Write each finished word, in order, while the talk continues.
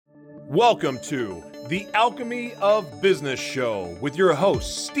Welcome to the Alchemy of Business Show with your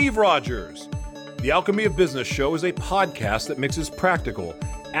host, Steve Rogers. The Alchemy of Business Show is a podcast that mixes practical,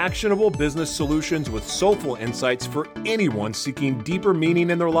 actionable business solutions with soulful insights for anyone seeking deeper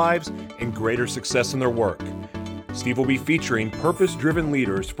meaning in their lives and greater success in their work. Steve will be featuring purpose-driven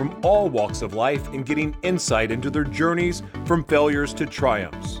leaders from all walks of life and getting insight into their journeys from failures to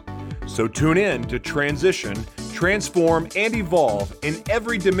triumphs. So tune in to transition, transform, and evolve in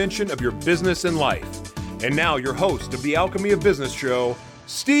every dimension of your business and life. And now your host of the Alchemy of Business Show,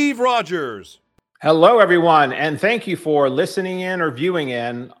 Steve Rogers. Hello, everyone, and thank you for listening in or viewing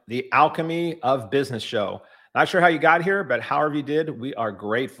in the Alchemy of Business Show. Not sure how you got here, but however you did, we are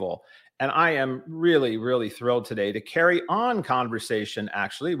grateful. And I am really thrilled today to carry on conversation,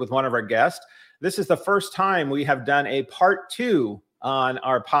 actually, with one of our guests. This is the first time we have done a part 2 on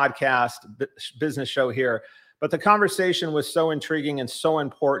our podcast business show here. But the conversation was so intriguing and so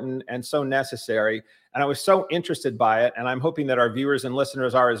important and so necessary. And I was so interested by it. And I'm hoping that our viewers and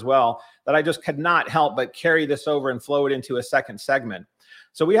listeners are as well, that I just could not help but carry this over and flow it into a second segment.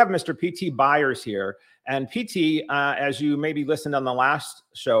 So we have Mr. Pietie Beyers here. And Pietie, as you maybe listened on the last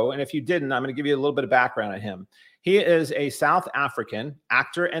show, and if you didn't, I'm going to give you a little bit of background on him. He is a South African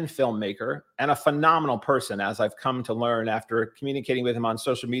actor and filmmaker and a phenomenal person, as I've come to learn after communicating with him on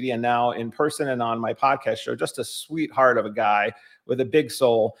social media and now in person and on my podcast show. Just a sweetheart of a guy with a big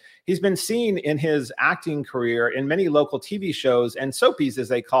soul. He's been seen in his acting career in many local TV shows and soapies, as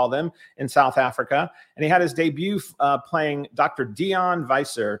they call them, in South Africa. And he had his debut playing Dr. Dion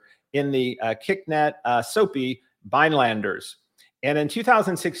Visser in the Kicknet soapy Beinlanders. And in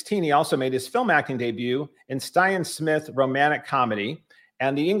 2016, he also made his film acting debut in Stian Smith romantic comedy.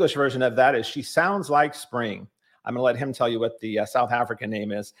 And the English version of that is She Sounds Like Spring. I'm going to let him tell you what the South African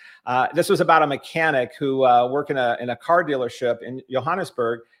name is. This was about a mechanic who worked in a car dealership in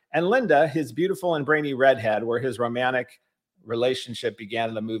Johannesburg. And Linda, his beautiful and brainy redhead, where his romantic relationship began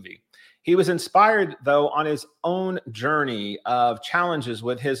in the movie. He was inspired, though, on his own journey of challenges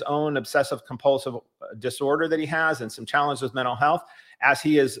with his own obsessive compulsive disorder that he has and some challenges with mental health. As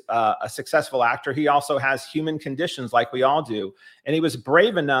he is a successful actor, he also has human conditions like we all do. And he was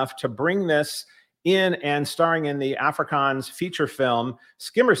brave enough to bring this in and starring in the Afrikaans feature film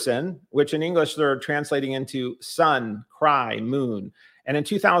Skemerson, which in English they're translating into sun, cry, moon. And in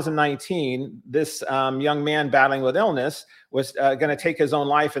 2019, this young man battling with illness was going to take his own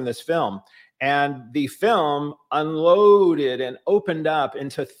life in this film. And the film unloaded and opened up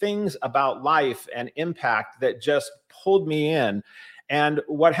into things about life and impact that just pulled me in. And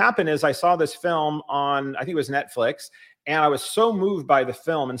what happened is I saw this film on, I think it was Netflix, and I was so moved by the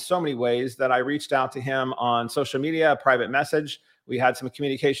film in so many ways that I reached out to him on social media, a private message. We had some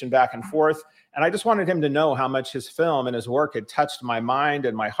communication back and forth. And I just wanted him to know how much his film and his work had touched my mind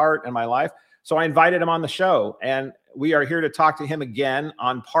and my heart and my life. So I invited him on the show. And we are here to talk to him again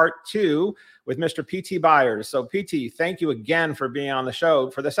on part 2 with Mr. Pietie Beyers. So Pietie, thank you again for being on the show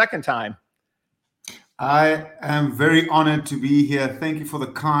for the second time. I am very honored to be here. Thank you for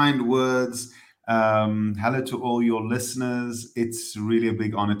the kind words. Hello to all your listeners. It's really a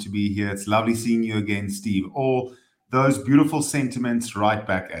big honor to be here. It's lovely seeing you again, Steve. All those beautiful sentiments right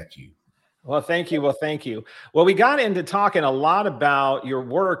back at you. Well, thank you. Well, we got into talking a lot about your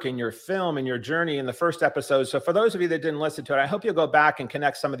work and your film and your journey in the first episode. So for those of you that didn't listen to it, I hope you'll go back and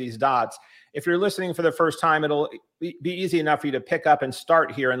connect some of these dots. If you're listening for the first time, it'll be easy enough for you to pick up and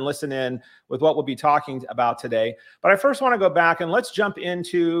start here and listen in with what we'll be talking about today. But I first want to go back and let's jump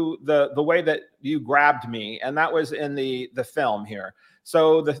into the way that you grabbed me. And that was in the film here.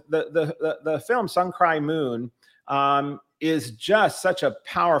 So the film Sun, Cry, Moon, is just such a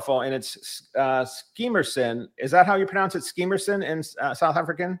powerful, and it's Skemerson. Is that how you pronounce it? Skemerson in South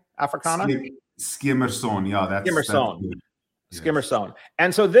Africana? Skemerson, yeah. Skemerson.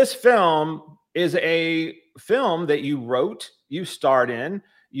 And so this film is a film that you wrote, you starred in,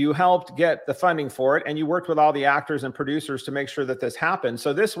 you helped get the funding for it, and you worked with all the actors and producers to make sure that this happened.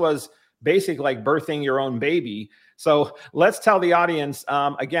 So this was basically like birthing your own baby. So let's tell the audience,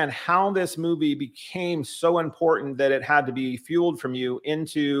 again, how this movie became so important that it had to be fueled from you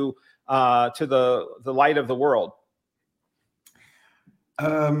into to the light of the world.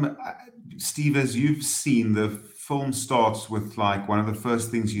 Steve, as you've seen, the film starts with like one of the first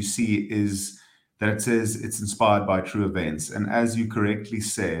things you see is that it says it's inspired by true events. And as you correctly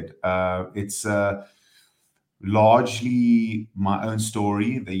said, it's largely my own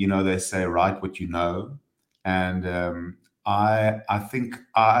story. That, you know, they say, write what you know. And I think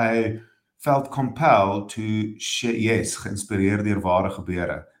I felt compelled to share, yes, geïnspireerd deur ware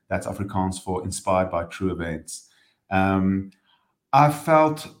gebeure. That's Afrikaans for inspired by true events. I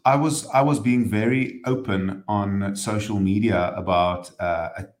felt I was being very open on social media about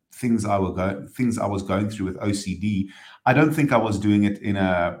things I was going through with OCD. I don't think I was doing it in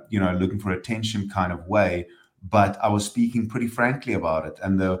a looking for attention kind of way, but I was speaking pretty frankly about it,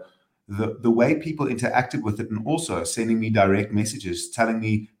 and the way people interacted with it, and also sending me direct messages telling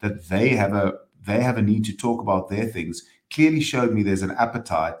me that they have a need to talk about their things, clearly showed me there's an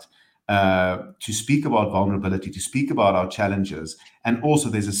appetite to speak about vulnerability, to speak about our challenges. And also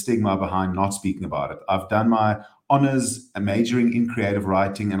there's a stigma behind not speaking about it. I've done my honors majoring in creative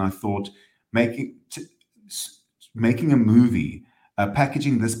writing, and I thought making a movie,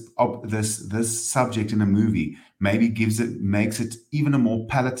 packaging this subject in a movie maybe makes it even a more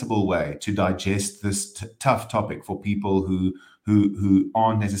palatable way to digest this tough topic for people who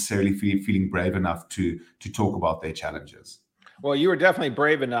aren't necessarily feeling brave enough to talk about their challenges. Well, you were definitely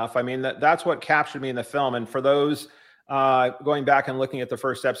brave enough. I mean, that's what captured me in the film. And for those going back and looking at the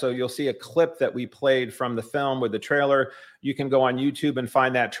first episode, you'll see a clip that we played from the film with the trailer. You can go on YouTube and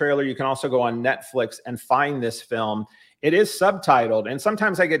find that trailer. You can also go on Netflix and find this film. It is subtitled, and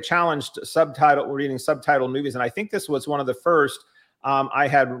sometimes I get challenged reading subtitled movies. And I think this was one of the first I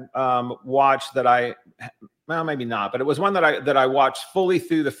had watched that well, maybe not, but it was one that I watched fully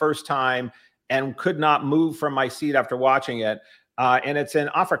through the first time and could not move from my seat after watching it. And it's in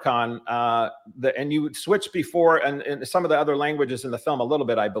Afrikaans, and you would switch before and some of the other languages in the film a little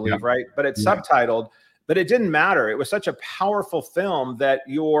bit, I believe, right? But it's subtitled. But it didn't matter. It was such a powerful film that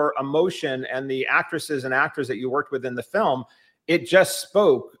your emotion and the actresses and actors that you worked with in the film, it just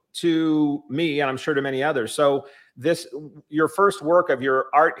spoke to me, and I'm sure to many others. So your first work of your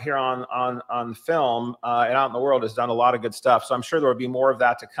art here on film and out in the world has done a lot of good stuff. So I'm sure there will be more of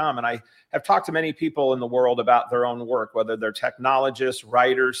that to come. And I have talked to many people in the world about their own work, whether they're technologists,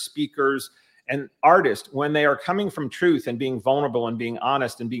 writers, speakers, and artists. When they are coming from truth and being vulnerable and being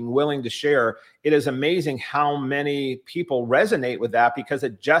honest and being willing to share, it is amazing how many people resonate with that, because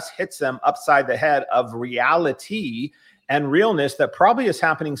it just hits them upside the head of reality and realness that probably is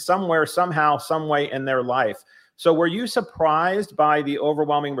happening somewhere, somehow, some way in their life. So were you surprised by the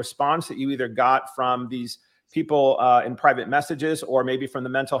overwhelming response that you either got from these people in private messages, or maybe from the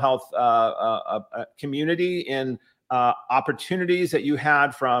mental health community in opportunities that you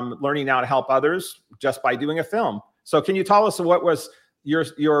had from learning how to help others just by doing a film? So can you tell us what was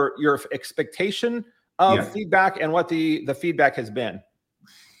your expectation of feedback and what the feedback has been?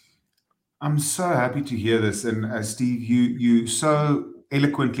 I'm so happy to hear this. And Steve, you so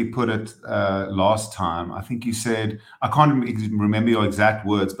eloquently put it last time. I think you said, I can't remember your exact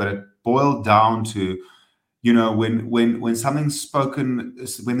words, but it boiled down to, when something's spoken,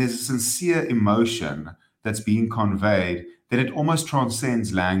 when there's a sincere emotion that's being conveyed, then it almost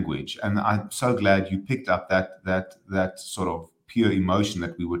transcends language. And I'm so glad you picked up that sort of pure emotion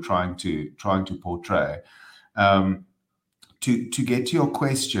that we were trying to portray. To get to your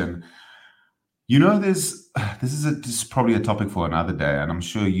question, this is probably a topic for another day, and I'm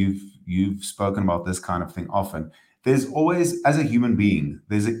sure you've spoken about this kind of thing often. There's always, as a human being,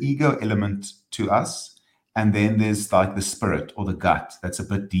 there's an ego element to us, and then there's like the spirit or the gut that's a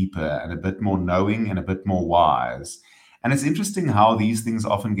bit deeper and a bit more knowing and a bit more wise. And it's interesting how these things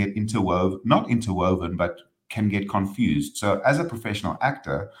often get not interwoven, but can get confused. So as a professional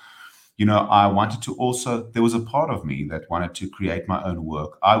actor, I wanted to also, there was a part of me that wanted to create my own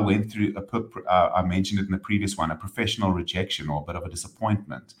work. I went through I mentioned it in the previous one, a professional rejection or a bit of a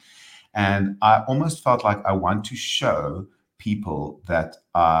disappointment. And I almost felt like I want to show people that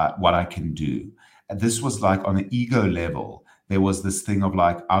what I can do. And this was like on the ego level. There was this thing of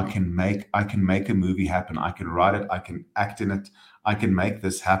like, I can make a movie happen. I can write it. I can act in it. I can make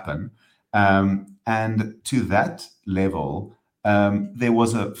this happen. And to that level, there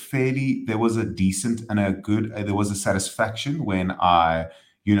was a decent and a good, there was a satisfaction when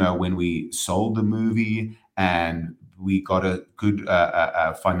when we sold the movie and we got a good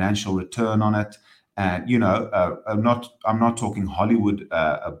financial return on it. And, I'm not talking Hollywood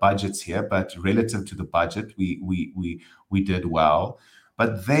budgets here, but relative to the budget, we did well.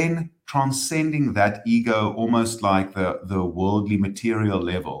 But then transcending that ego, almost like the worldly material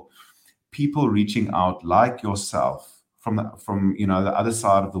level, people reaching out like yourself, from the other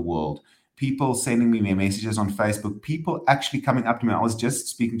side of the world, people sending me messages on Facebook, people actually coming up to me. I was just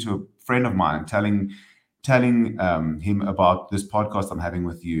speaking to a friend of mine and telling him about this podcast I'm having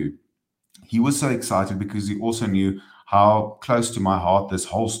with you. He was so excited because he also knew how close to my heart this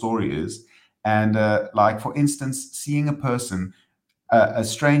whole story is. And like, for instance, seeing a person, a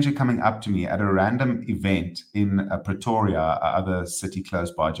stranger coming up to me at a random event in Pretoria, other city close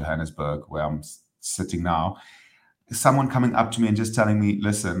by Johannesburg, where I'm sitting now, someone coming up to me and just telling me,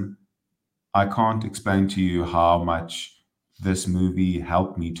 listen, I can't explain to you how much this movie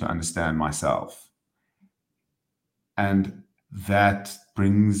helped me to understand myself. And that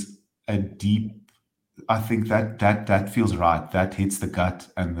brings a deep, I think that feels right. That hits the gut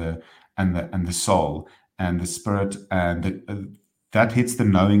and the soul and the spirit, and that hits the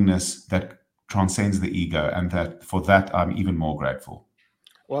knowingness that transcends the ego. And that for that, I'm even more grateful.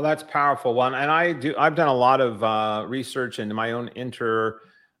 Well, that's powerful one. And I've done a lot of research into my own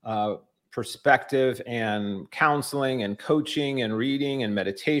perspective and counseling and coaching and reading and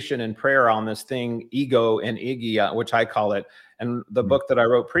meditation and prayer on this thing, ego and Iggy, which I call it. And the book that I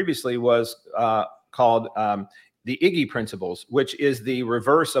wrote previously was called The Iggy Principles, which is the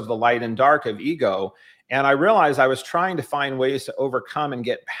reverse of the light and dark of ego. And I realized I was trying to find ways to overcome and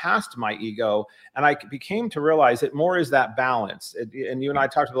get past my ego. And I became to realize it more is that balance. And you and I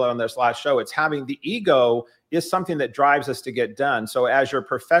talked about it on this last show. It's having the ego is something that drives us to get done. So as your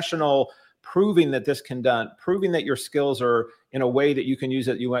professional, proving that this can done, proving that your skills are in a way that you can use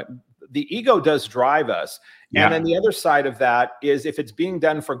it, the ego does drive us. Yeah. And then the other side of that is if it's being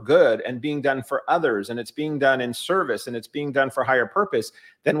done for good and being done for others, and it's being done in service and it's being done for higher purpose,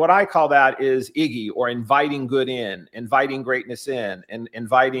 then what I call that is Iggy, or inviting good in, inviting greatness in, and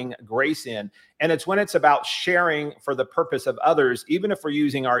inviting grace in. And it's when it's about sharing for the purpose of others, even if we're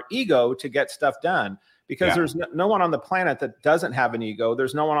using our ego to get stuff done. Because there's no one on the planet that doesn't have an ego.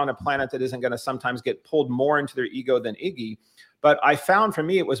 There's no one on the planet that isn't going to sometimes get pulled more into their ego than Iggy. But I found for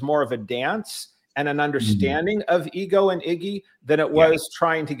me, it was more of a dance and an understanding of ego and Iggy than it was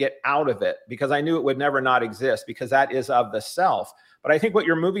trying to get out of it, because I knew it would never not exist, because that is of the self. But I think what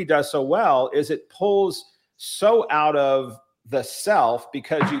your movie does so well is it pulls so out of the self,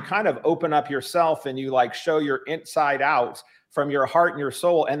 because you kind of open up yourself and you like show your inside out from your heart and your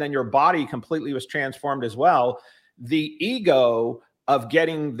soul, and then your body completely was transformed as well. The ego of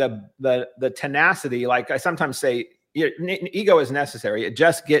getting the tenacity, like I sometimes say, ego is necessary. It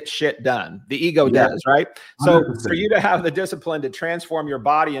just gets shit done. The ego does, right? 100%. So for you to have the discipline to transform your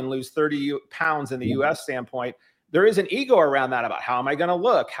body and lose 30 pounds in the US standpoint, there is an ego around that about how am I going to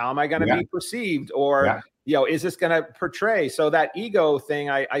look? How am I going to be perceived? Or, is this going to portray? So that ego thing,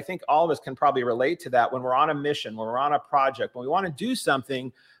 I think all of us can probably relate to that when we're on a mission, when we're on a project, when we want to do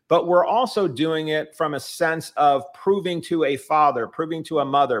something, but we're also doing it from a sense of proving to a father, proving to a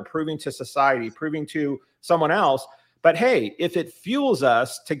mother, proving to society, proving to someone else. But hey, if it fuels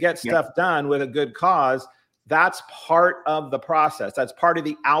us to get stuff done with a good cause, that's part of the process. That's part of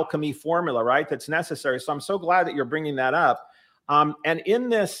the alchemy formula, right? That's necessary. So I'm so glad that you're bringing that up. And in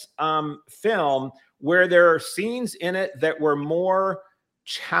this film, where there are scenes in it that were more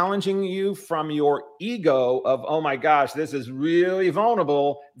challenging you from your ego of, oh my gosh, this is really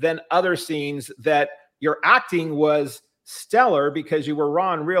vulnerable, than other scenes that your acting was stellar because you were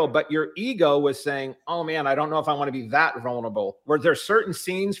raw and real, but your ego was saying, oh man, I don't know if I want to be that vulnerable. Were there certain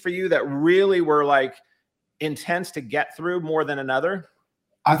scenes for you that really were like intense to get through more than another?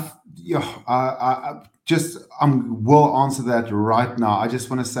 I will answer that right now. I just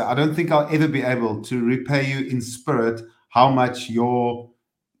want to say, I don't think I'll ever be able to repay you in spirit how much your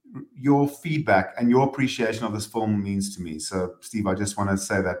feedback and your appreciation of this film means to me. So, Steve, I just want to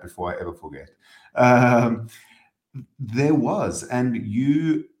say that before I ever forget. There was, and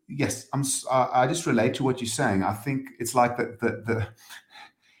you, yes, I just relate to what you're saying. I think it's like if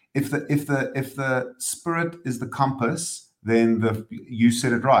the spirit is the compass, then you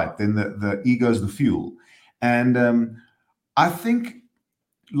said it right. Then the ego is the fuel, and I think,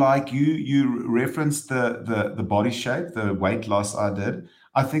 like you referenced the body shape, the weight loss I did.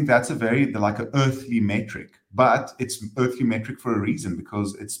 I think that's a very like an earthly metric, but it's earthly metric for a reason,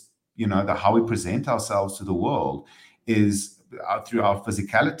 because it's how we present ourselves to the world is through our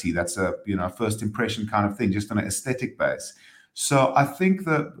physicality. That's a first impression kind of thing, just on an aesthetic base. So I think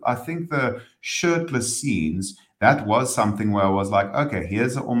the shirtless scenes, that was something where I was like, okay,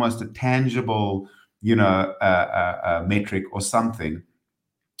 here's almost a tangible, metric or something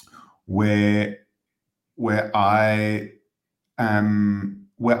where I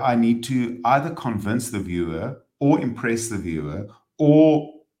need to either convince the viewer or impress the viewer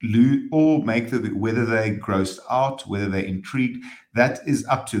or make whether they grossed out, whether they're intrigued. That is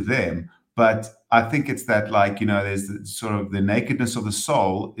up to them. But I think it's that, there's sort of the nakedness of the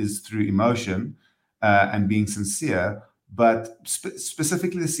soul is through emotion and being sincere. But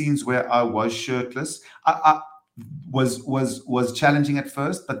specifically the scenes where I was shirtless, I was challenging at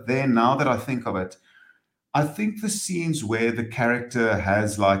first. But then, now that I think of it, I think the scenes where the character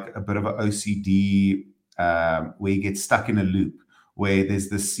has like a bit of an OCD, where he gets stuck in a loop, where there's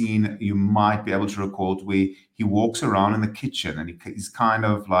this scene you might be able to recall where he walks around in the kitchen and he's kind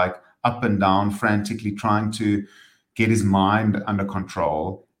of like up and down, frantically trying to get his mind under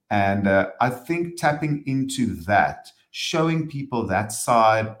control. And I think tapping into that, showing people that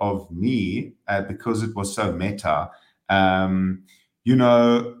side of me, because it was so meta, you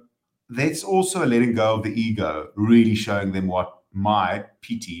know, that's also a letting go of the ego, really showing them what my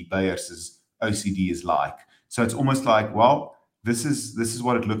Pietie Beyers' OCD is like. So it's almost like, well, this is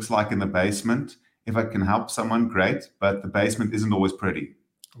what it looks like in the basement. If I can help someone, great, but the basement isn't always pretty.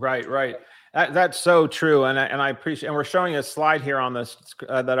 Right, right. That's so true, and I appreciate. And we're showing a slide here on this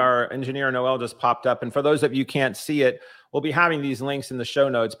that our engineer Noel just popped up. And for those of you who can't see it, we'll be having these links in the show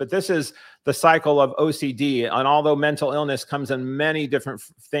notes. But this is the cycle of OCD, and although mental illness comes in many different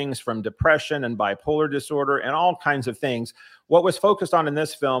things, from depression and bipolar disorder and all kinds of things, what was focused on in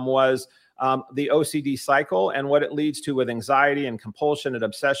this film was the OCD cycle and what it leads to with anxiety and compulsion and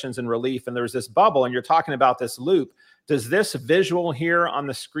obsessions and relief. And there's this bubble, and you're talking about this loop. Does this visual here on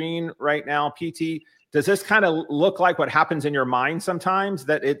the screen right now, Pietie, does this kind of look like what happens in your mind sometimes?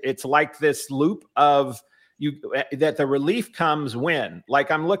 That it's like this loop of that the relief comes when, like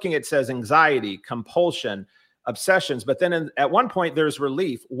I'm looking, it says anxiety, compulsion, obsessions, but then at one point there's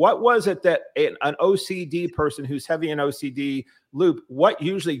relief. What was it that an OCD person who's heavy in OCD loop, what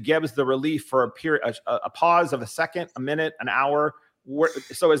usually gives the relief for a period, a pause of a second, a minute, an hour?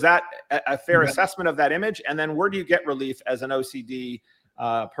 So is that a fair assessment of that image? And then where do you get relief as an OCD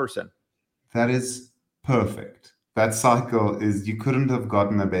person? That is perfect. That cycle is, you couldn't have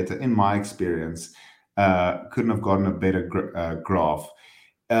gotten a better, in my experience, couldn't have gotten a better graph.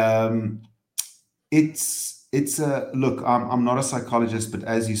 It's a look, I'm not a psychologist, but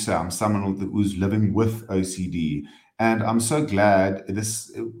as you say, I'm someone who's living with OCD. And I'm so glad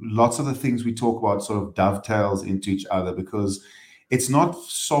lots of the things we talk about sort of dovetails into each other, because it's not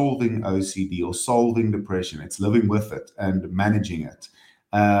solving OCD or solving depression. It's living with it and managing it.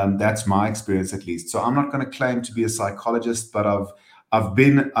 That's my experience, at least. So I'm not going to claim to be a psychologist, but I've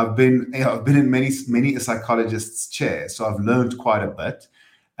been in many a psychologist's chair, so I've learned quite a bit.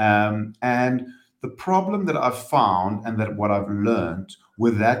 And the problem that I've found, and that what I've learned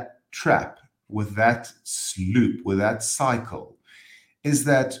with that trap, with that loop, with that cycle, is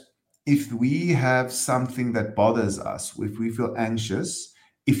that if we have something that bothers us, if we feel anxious,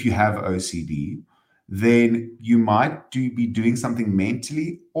 if you have OCD, then you might be doing something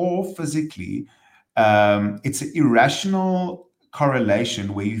mentally or physically. It's an irrational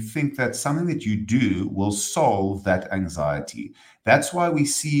correlation where you think that something that you do will solve that anxiety. That's why we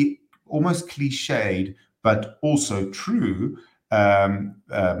see almost cliched, but also true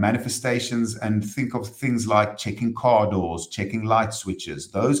manifestations, and think of things like checking car doors, checking light switches,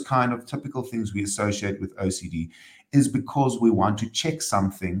 those kind of typical things we associate with OCD, is because we want to check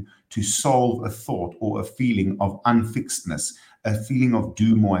something to solve a thought or a feeling of unfixedness, a feeling of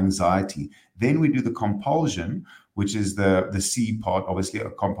doom or anxiety. Then we do the compulsion, which is the C part, obviously,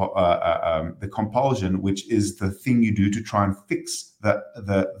 the compulsion, which is the thing you do to try and fix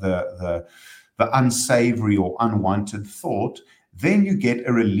the unsavory or unwanted thought. Then you get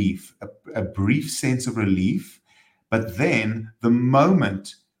a relief, a brief sense of relief. But then the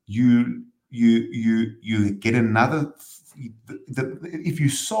moment you get another, if you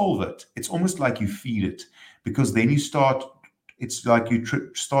solve it, it's almost like you feed it, because then it's like you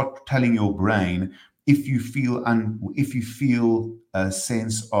start telling your brain, if you feel a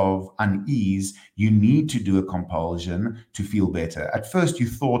sense of unease, you need to do a compulsion to feel better. At first, you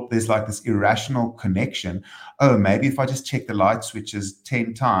thought there's like this irrational connection. Oh, maybe if I just check the light switches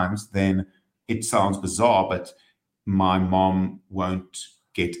 10 times, then it sounds bizarre, but my mom won't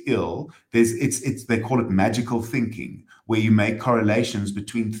get ill. They call it magical thinking, where you make correlations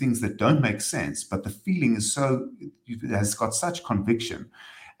between things that don't make sense, but the feeling has got such conviction.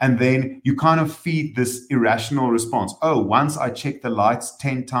 And then you kind of feed this irrational response. Oh, once I checked the lights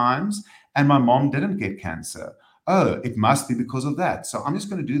 10 times and my mom didn't get cancer. Oh, it must be because of that. So I'm just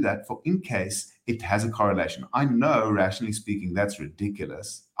going to do that in case it has a correlation. I know, rationally speaking, that's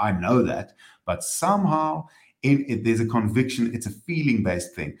ridiculous. I know that. But somehow there's a conviction. It's a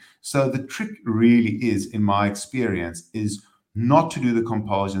feeling-based thing. So the trick really is, in my experience, is not to do the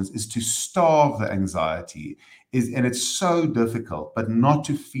compulsions, is to starve the anxiety. And it's so difficult, but not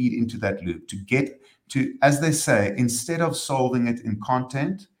to feed into that loop, to get to, as they say, instead of solving it in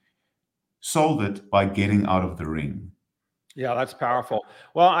content, solve it by getting out of the ring. Yeah, that's powerful.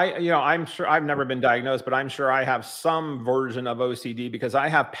 Well, I'm sure I've never been diagnosed, but I'm sure I have some version of OCD because I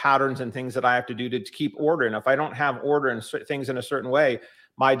have patterns and things that I have to do to keep order. And if I don't have order and things in a certain way,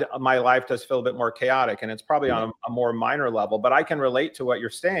 my life does feel a bit more chaotic. And it's probably on a more minor level, but I can relate to what you're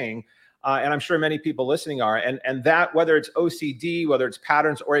saying. And I'm sure many people listening are. And that, whether it's OCD, whether it's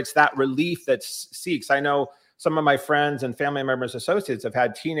patterns, or it's that relief that seeks. I know some of my friends and family members, associates have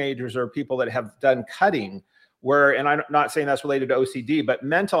had teenagers or people that have done cutting where, and I'm not saying that's related to OCD, but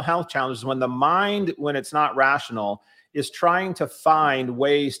mental health challenges when the mind, when it's not rational, is trying to find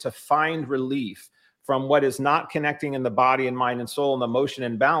ways to find relief from what is not connecting in the body and mind and soul and emotion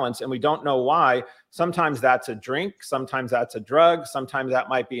and balance. And we don't know why. Sometimes that's a drink. Sometimes that's a drug. Sometimes that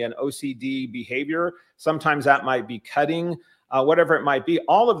might be an OCD behavior. Sometimes that might be cutting, whatever it might be.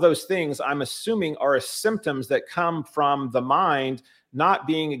 All of those things, I'm assuming, are symptoms that come from the mind not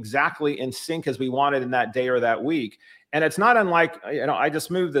being exactly in sync as we wanted in that day or that week. And it's not unlike, I just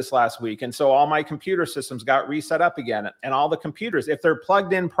moved this last week. And so all my computer systems got reset up again. And all the computers, if they're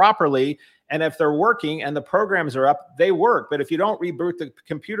plugged in properly, and if they're working and the programs are up, they work. But if you don't reboot the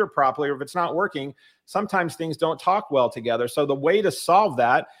computer properly, or if it's not working, sometimes things don't talk well together. So the way to solve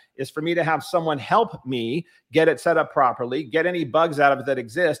that is for me to have someone help me get it set up properly, get any bugs out of it that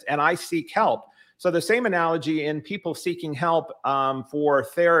exist, and I seek help. So the same analogy in people seeking help for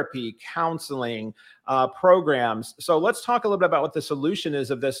therapy, counseling, programs. So let's talk a little bit about what the solution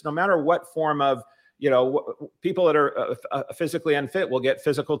is of this. No matter what form of, people that are physically unfit will get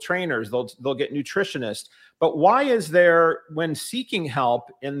physical trainers, they'll get nutritionists. But why is there, when seeking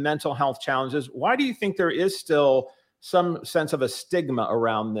help in mental health challenges, why do you think there is still some sense of a stigma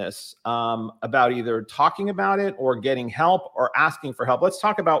around this, about either talking about it or getting help or asking for help? Let's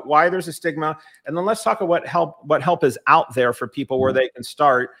talk about why there's a stigma, and then let's talk about what help is out there for people where they can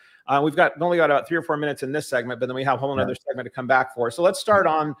start. We've only got about 3 or 4 minutes in this segment, but then we have a whole another segment to come back for. So let's start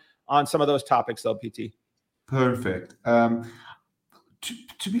on some of those topics, though, PT. Perfect. To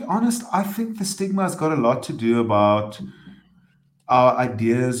be honest, I think the stigma has got a lot to do about our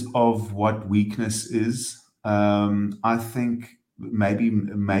ideas of what weakness is. I think maybe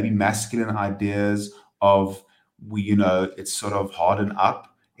masculine ideas of it's sort of harden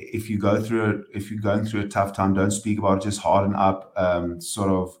up. If you're going through a tough time, don't speak about it, just harden up, sort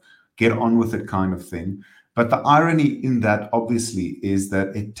of get on with it kind of thing. But the irony in that, obviously, is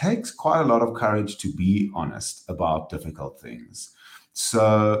that it takes quite a lot of courage to be honest about difficult things.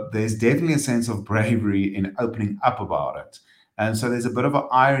 So there's definitely a sense of bravery in opening up about it. And so there's a bit of an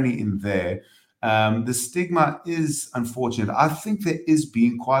irony in there. The stigma is unfortunate. I think there is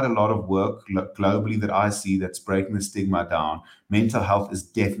being quite a lot of work globally that I see that's breaking the stigma down. Mental health is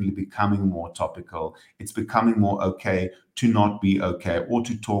definitely becoming more topical. It's becoming more okay to not be okay or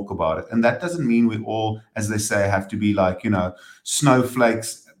to talk about it. And that doesn't mean we all, as they say, have to be like,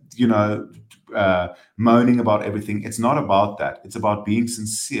 snowflakes, moaning about everything. It's not about that. It's about being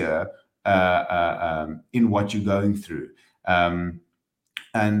sincere in what you're going through.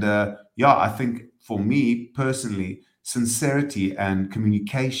 I think for me personally, sincerity and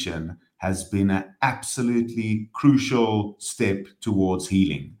communication has been an absolutely crucial step towards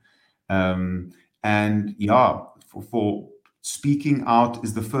healing. For speaking out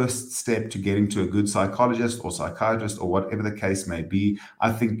is the first step to getting to a good psychologist or psychiatrist or whatever the case may be.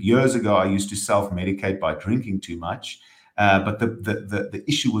 I think years ago I used to self-medicate by drinking too much, but the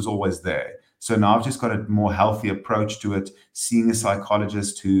issue was always there. So now I've just got a more healthy approach to it, seeing a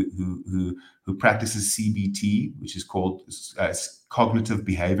psychologist who practices CBT, which is called cognitive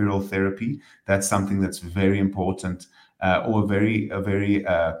behavioral therapy. That's something that's very important, or a very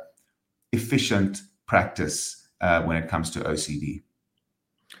efficient practice when it comes to OCD.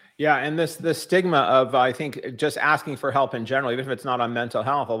 Yeah, and the stigma of, I think, just asking for help in general, even if it's not on mental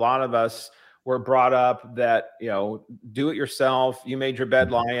health, a lot of us were brought up that, do it yourself. You made your bed,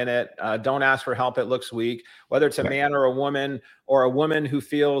 lie in it. Don't ask for help. It looks weak. Whether it's a man or a woman who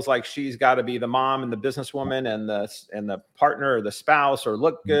feels like she's got to be the mom and the businesswoman and the partner or the spouse, or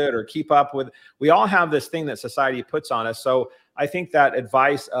look good or keep up with. We all have this thing that society puts on us. So I think that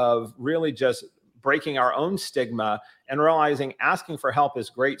advice of really just breaking our own stigma and realizing asking for help is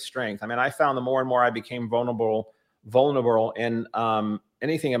great strength. I mean, I found the more and more I became vulnerable in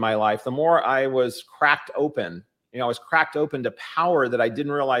anything in my life, the more I was cracked open. I was cracked open to power that I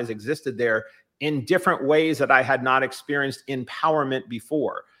didn't realize existed there in different ways that I had not experienced empowerment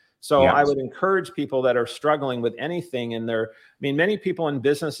before. So I would encourage people that are struggling with anything in their, many people in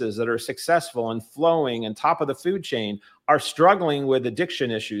businesses that are successful and flowing and top of the food chain are struggling with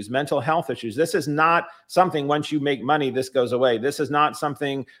addiction issues, mental health issues. This is not something, once you make money, this goes away. This is not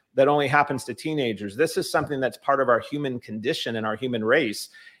something that only happens to teenagers. This is something that's part of our human condition and our human race.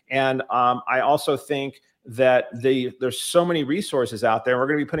 And I also think that there's so many resources out there. We're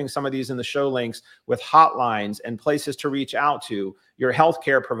going to be putting some of these in the show links with hotlines and places to reach out to your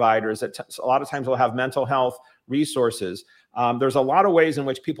healthcare providers that a lot of times will have mental health resources. There's a lot of ways in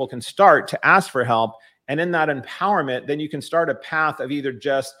which people can start to ask for help. And in that empowerment, then you can start a path of either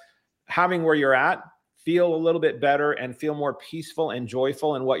just having where you're at, feel a little bit better and feel more peaceful and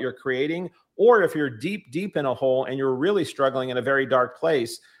joyful in what you're creating. Or if you're deep, deep in a hole and you're really struggling in a very dark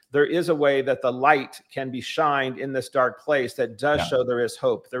place, there is a way that the light can be shined in this dark place that does show there is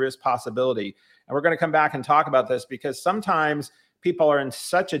hope, there is possibility. And we're going to come back and talk about this because sometimes people are in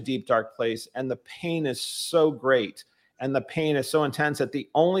such a deep, dark place and the pain is so great and the pain is so intense that the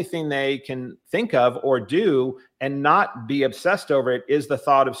only thing they can think of or do and not be obsessed over it is the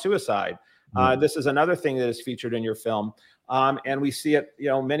thought of suicide. This is another thing that is featured in your film. And we see it,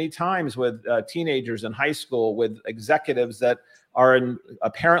 many times with teenagers in high school, with executives that are in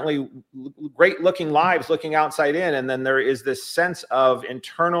apparently great looking lives looking outside in. And then there is this sense of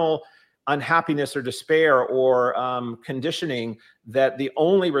internal unhappiness or despair or conditioning that the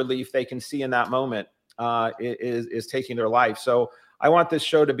only relief they can see in that moment is taking their life. So I want this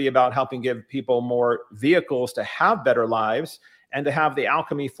show to be about helping give people more vehicles to have better lives and to have the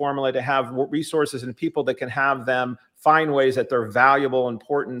alchemy formula, to have resources and people that can have them find ways that their valuable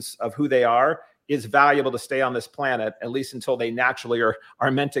importance of who they are is valuable to stay on this planet, at least until they naturally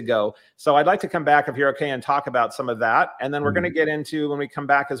are meant to go. So I'd like to come back, if you're okay, and talk about some of that. And then we're going to get into, when we come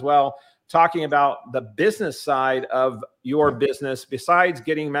back as well, talking about the business side of your business. Besides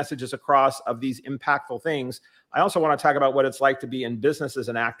getting messages across of these impactful things, I also want to talk about what it's like to be in business as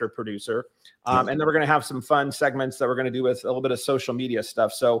an actor producer. And then we're going to have some fun segments that we're going to do with a little bit of social media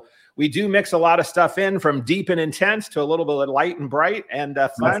stuff. So we do mix a lot of stuff in, from deep and intense to a little bit of light and bright and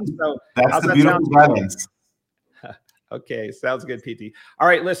fun. That's the beautiful balance. Okay, sounds good, Pietie. All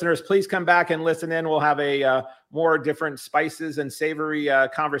right, listeners, please come back and listen in. We'll have a more different spices and savory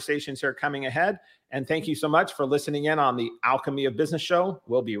conversations here coming ahead. And thank you so much for listening in on the Alchemy of Business show.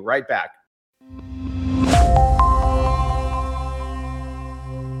 We'll be right back.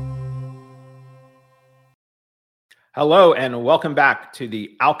 Hello, and welcome back to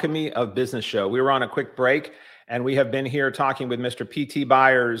the Alchemy of Business show. We were on a quick break, and we have been here talking with Mr. Pietie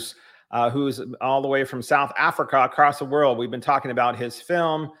Beyers, who's all the way from South Africa across the world. We've been talking about his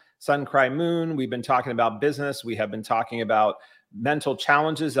film, Sun Cry Moon. We've been talking about business. We have been talking about mental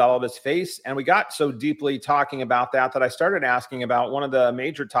challenges all of us face. And we got so deeply talking about that I started asking about one of the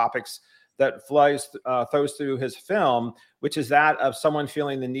major topics that flows through his film, which is that of someone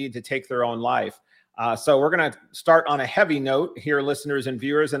feeling the need to take their own life. So we're going to start on a heavy note here, listeners and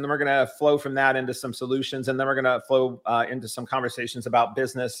viewers, and then we're going to flow from that into some solutions, and then we're going to flow into some conversations about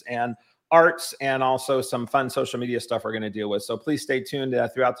business and arts, and also some fun social media stuff we're going to deal with. So please stay tuned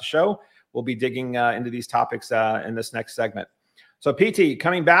throughout the show. We'll be digging into these topics in this next segment. So Pietie,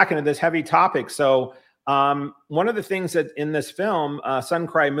 coming back into this heavy topic. So one of the things that in this film, Sun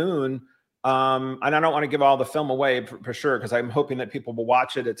Cry Moon, and I don't want to give all the film away for sure, because I'm hoping that people will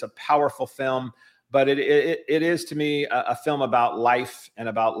watch it. It's a powerful film. But it is, to me, a film about life and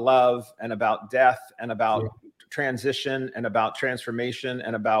about love and about death and about transition and about transformation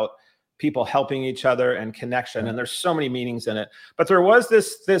and about people helping each other and connection. And there's so many meanings in it. But there was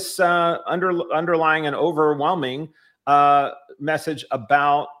this underlying and overwhelming message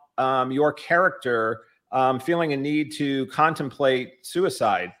about your character feeling a need to contemplate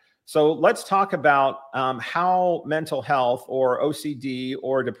suicide. So let's talk about how mental health or OCD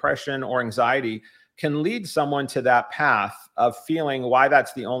or depression or anxiety can lead someone to that path of feeling why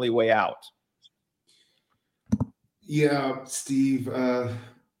that's the only way out. Yeah, Steve,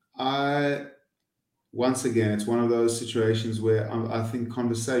 once again, it's one of those situations where I think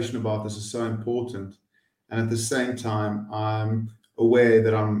conversation about this is so important. And at the same time, I'm aware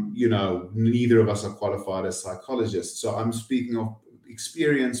that neither of us are qualified as psychologists. So I'm speaking of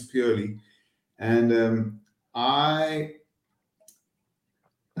experience purely. And I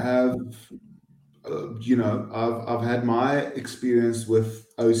have, I've had my experience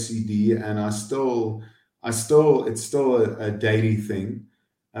with OCD, and it's still a daily thing.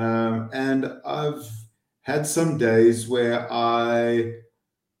 And I've had some days where I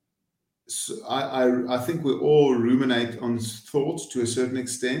think we all ruminate on thoughts to a certain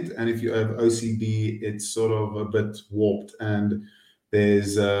extent. And if you have OCD, it's sort of a bit warped. And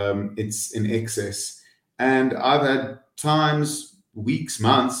It's in excess. And I've had times, weeks,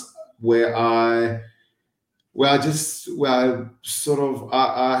 months where I wasn't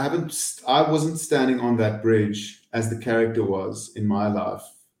standing on that bridge as the character was in my life.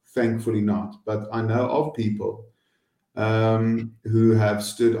 Thankfully not. But I know of people who have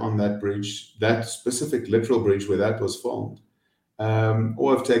stood on that bridge, that specific literal bridge where that was filmed,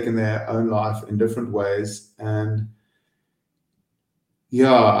 or have taken their own life in different ways. And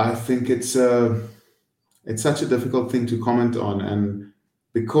yeah, I think it's such a difficult thing to comment on. And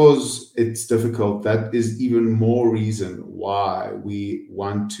because it's difficult, that is even more reason why we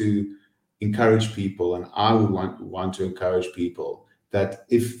want to encourage people. And I would want to encourage people that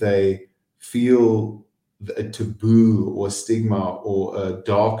if they feel a taboo or stigma or a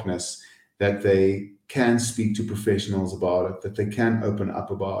darkness, that they can speak to professionals about it, that they can open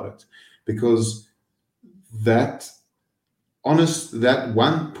up about it, because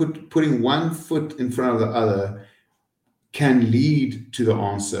putting one foot in front of the other can lead to the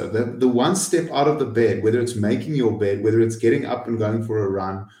answer. The one step out of the bed, whether it's making your bed, whether it's getting up and going for a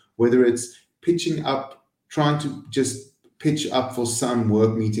run, whether it's pitching up, trying to just pitch up for some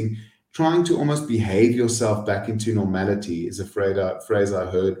work meeting, trying to almost behave yourself back into normality is a phrase I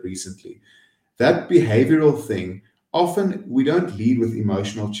heard recently. That behavioral thing, often we don't lead with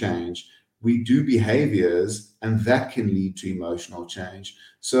emotional change. We do behaviors, and that can lead to emotional change.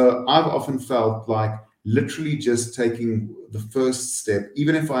 So I've often felt like literally just taking the first step,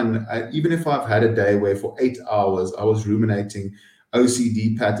 even if I've had a day where for 8 hours I was ruminating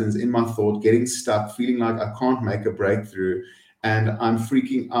OCD patterns in my thought, getting stuck, feeling like I can't make a breakthrough, and I'm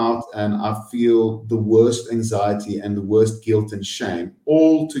freaking out, and I feel the worst anxiety and the worst guilt and shame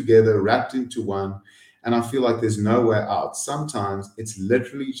all together wrapped into one, and I feel like there's no way out. Sometimes it's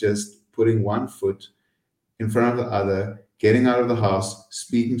literally just putting one foot in front of the other, getting out of the house,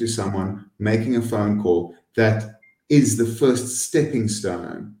 speaking to someone, making a phone call. That is the first stepping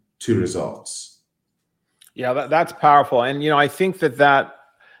stone to results. Yeah, that's powerful. And, I think that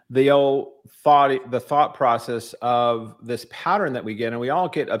the thought process of this pattern that we get, and we all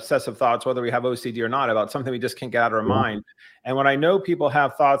get obsessive thoughts, whether we have OCD or not, about something we just can't get out of our mind. And when I know people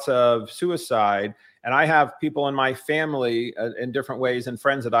have thoughts of suicide, and I have people in my family in different ways, and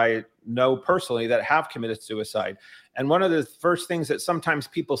friends that I know personally that have committed suicide. And one of the first things that sometimes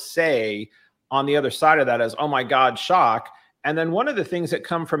people say on the other side of that is, oh my God, shock. And then one of the things that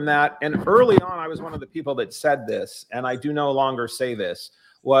come from that, and early on, I was one of the people that said this, and I do no longer say this,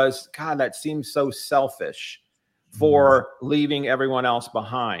 was, God, that seems so selfish for leaving everyone else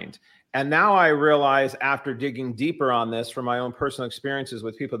behind. And now I realize, after digging deeper on this from my own personal experiences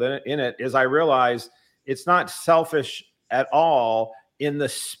with people that in it, is I realize it's not selfish at all. In the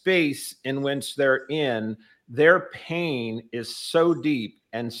space in which they're in, their pain is so deep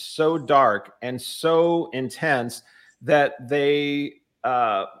and so dark and so intense that they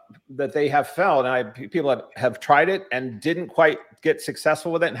have felt, and people have tried it and didn't quite get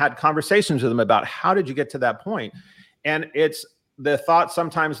successful with it, and had conversations with them about, how did you get to that point? And it's the thought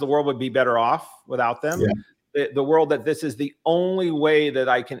sometimes the world would be better off without them. Yeah. The world that this is the only way that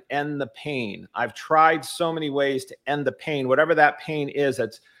I can end the pain. I've tried so many ways to end the pain, whatever that pain is.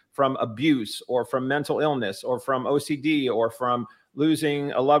 It's from abuse, or from mental illness, or from OCD, or from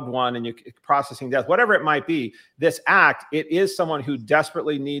losing a loved one and you're processing death, whatever it might be. This act, it is someone who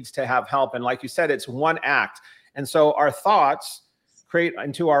desperately needs to have help. And like you said, it's one act. And so our thoughts create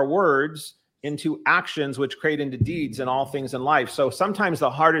into our words, into actions, which create into deeds in all things in life. So sometimes the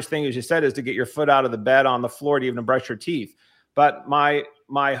hardest thing, as you said, is to get your foot out of the bed on the floor to even brush your teeth. But my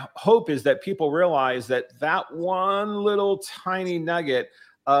hope is that people realize that that one little tiny nugget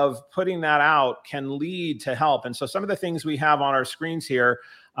of putting that out can lead to help. And so some of the things we have on our screens here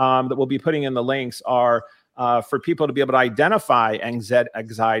that we'll be putting in the links are for people to be able to identify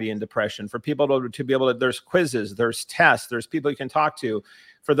anxiety and depression, for people to be able to, there's quizzes, there's tests, there's people you can talk to.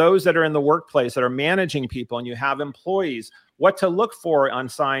 For those that are in the workplace that are managing people and you have employees, what to look for on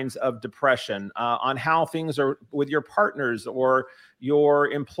signs of depression, on how things are with your partners or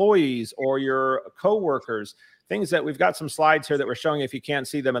your employees or your coworkers. Things that we've got some slides here that we're showing if you can't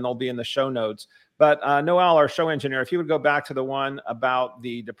see them, and they'll be in the show notes. But Noel, our show engineer, if you would go back to the one about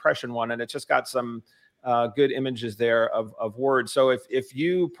the depression one, and it's just got some good images there of words. So if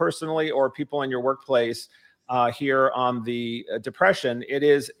you personally or people in your workplace here on the depression, it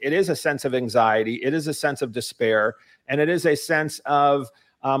is a sense of anxiety, it is a sense of despair, and it is a sense of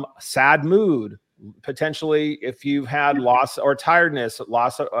sad mood. Potentially, if you've had loss or tiredness,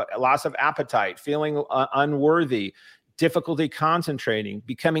 loss of appetite, feeling unworthy, difficulty concentrating,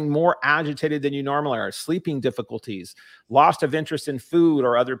 becoming more agitated than you normally are, sleeping difficulties, loss of interest in food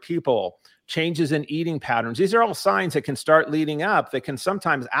or other people, changes in eating patterns. These are all signs that can start leading up, that can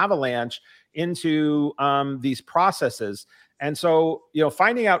sometimes avalanche into these processes. And so,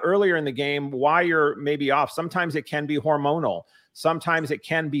 finding out earlier in the game why you're maybe off. Sometimes it can be hormonal. Sometimes it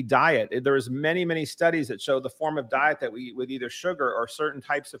can be diet. There's many, many studies that show the form of diet that we eat with either sugar or certain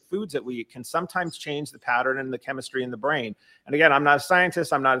types of foods that we eat can sometimes change the pattern and the chemistry in the brain. And again, I'm not a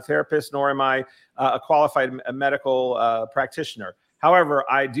scientist, I'm not a therapist, nor am I a qualified medical practitioner. However,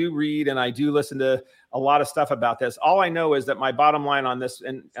 I do read and I do listen to a lot of stuff about this. All I know is that my bottom line on this,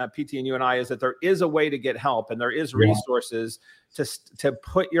 and Pietie and you and I, is that there is a way to get help, and there is resources to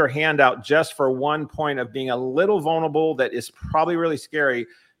put your hand out just for one point of being a little vulnerable that is probably really scary,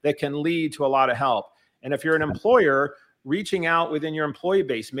 that can lead to a lot of help. And if you're an employer, reaching out within your employee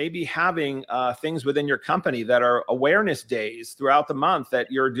base, maybe having things within your company that are awareness days throughout the month, that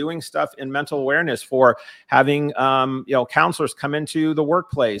you're doing stuff in mental awareness for, having counselors come into the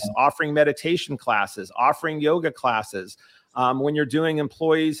workplace, offering meditation classes, offering yoga classes, when you're doing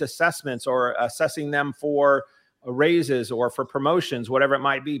employees assessments or assessing them for raises or for promotions, whatever it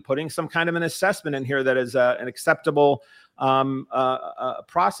might be, putting some kind of an assessment in here that is an acceptable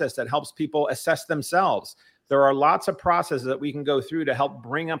process that helps people assess themselves. There are lots of processes that we can go through to help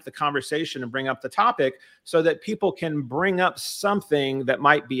bring up the conversation and bring up the topic so that people can bring up something that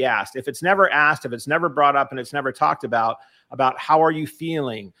might be asked. If it's never asked, if it's never brought up and it's never talked about how are you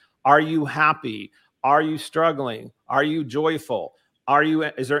feeling? Are you happy? Are you struggling? Are you joyful?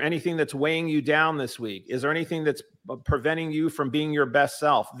 Is there anything that's weighing you down this week? Is there anything that's preventing you from being your best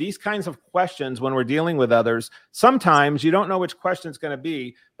self? These kinds of questions, when we're dealing with others, sometimes you don't know which question it's going to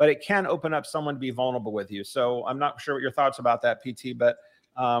be, but it can open up someone to be vulnerable with you. So I'm not sure what your thoughts about that, PT, but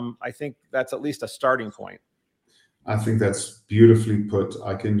I think that's at least a starting point. I think that's beautifully put.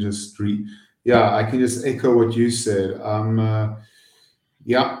 I can just echo what you said. I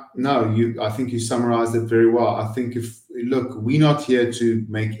think you summarized it very well. I think we're not here to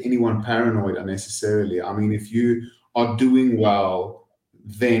make anyone paranoid unnecessarily. I mean, if you are doing well,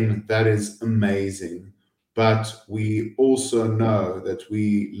 then that is amazing. But we also know that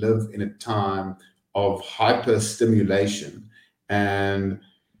we live in a time of hyper stimulation. And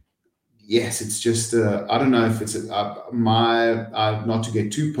yes, it's just, I don't know if it's not to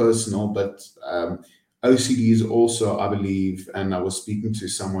get too personal, but OCD is also, I believe, and I was speaking to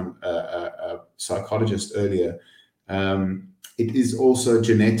someone, a psychologist earlier, it is also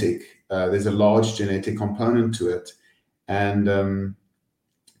genetic. There's a large genetic component to it. And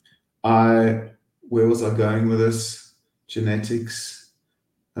where was I going with this? Genetics.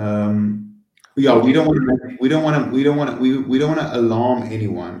 We don't want to alarm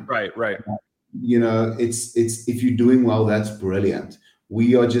anyone. Right. It's if you're doing well, that's brilliant.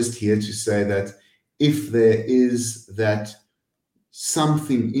 We are just here to say that if there is that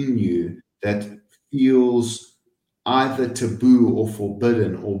something in you that feels either taboo or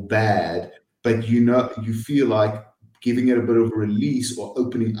forbidden or bad, but you feel like giving it a bit of a release or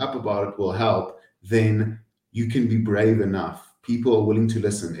opening up about it will help, then you can be brave enough. People are willing to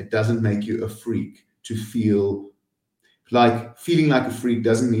listen. It doesn't make you a freak to feel like feeling like a freak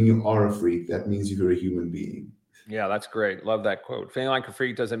doesn't mean you are a freak. That means you're a human being. Yeah, that's great. Love that quote. Feeling like a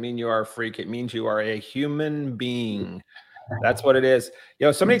freak doesn't mean you are a freak. It means you are a human being. That's what it is.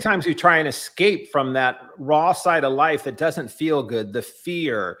 So many times we try and escape from that raw side of life that doesn't feel good. The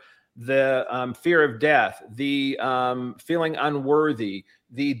fear of death, the feeling unworthy,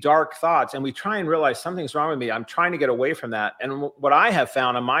 the dark thoughts. And we try and realize something's wrong with me. I'm trying to get away from that. And what I have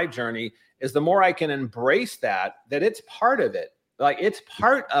found on my journey is the more I can embrace that it's part of it. Like, it's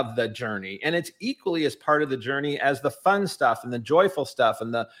part of the journey, and it's equally as part of the journey as the fun stuff and the joyful stuff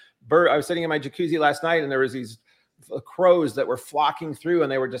and the bird. I was sitting in my jacuzzi last night, and there was these crows that were flocking through,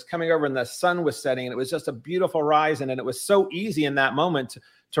 and they were just coming over, and the sun was setting, and it was just a beautiful horizon. And it was so easy in that moment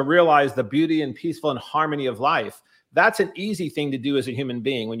to realize the beauty and peaceful and harmony of life. That's an easy thing to do as a human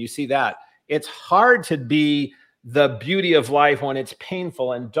being. When you see that, it's hard to be the beauty of life when it's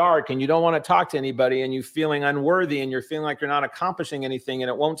painful and dark and you don't want to talk to anybody and you're feeling unworthy and you're feeling like you're not accomplishing anything and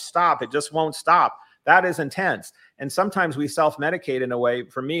it won't stop. It just won't stop. That is intense. And sometimes we self-medicate in a way.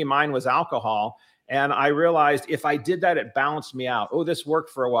 For me, mine was alcohol. And I realized if I did that, it balanced me out. Oh, this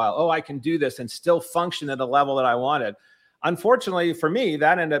worked for a while. Oh, I can do this and still function at a level that I wanted. Unfortunately for me,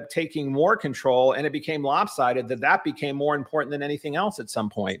 that ended up taking more control, and it became lopsided. That became more important than anything else at some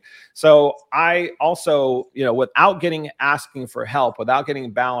point. So I also, without asking for help, without getting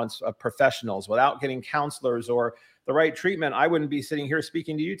balance of professionals, without getting counselors or the right treatment, I wouldn't be sitting here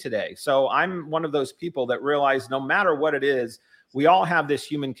speaking to you today. So I'm one of those people that realize no matter what it is, we all have this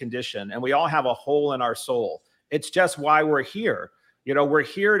human condition and we all have a hole in our soul. It's just why we're here. You know, we're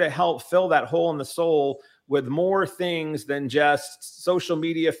here to help fill that hole in the soul with more things than just social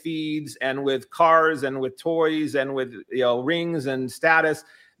media feeds and with cars and with toys and with, you know, rings and status.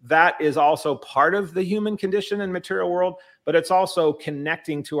 That is also part of the human condition and material world, but it's also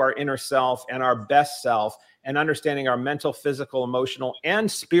connecting to our inner self and our best self and understanding our mental, physical, emotional, and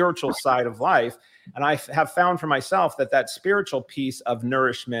spiritual side of life. And I have found for myself that that spiritual piece of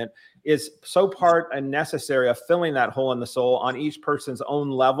nourishment is so part and necessary of filling that hole in the soul on each person's own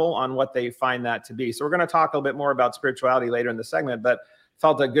level on what they find that to be. So we're going to talk a little bit more about spirituality later in the segment, but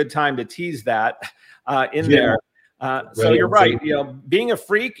felt a good time to tease that in there. So you're right. You know, being a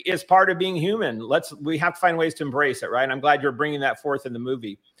freak is part of being human. We have to find ways to embrace it, right? And I'm glad you're bringing that forth in the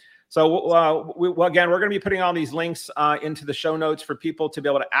movie. So again, we're going to be putting all these links into the show notes for people to be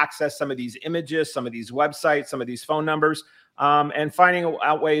able to access some of these images, some of these websites, some of these phone numbers, and finding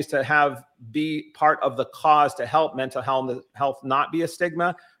out ways to be part of the cause to help mental health not be a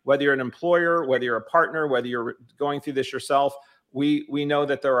stigma, whether you're an employer, whether you're a partner, whether you're going through this yourself. We know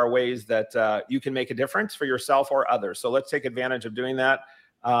that there are ways that you can make a difference for yourself or others. So let's take advantage of doing that.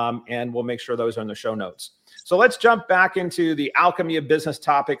 And we'll make sure those are in the show notes. So let's jump back into the alchemy of business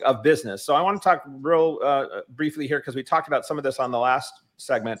topic of business. So I want to talk real briefly here because we talked about some of this on the last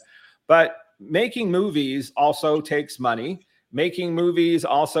segment, but making movies also takes money. Making movies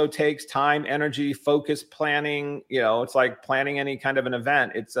also takes time, energy, focus, planning. You know, it's like planning any kind of an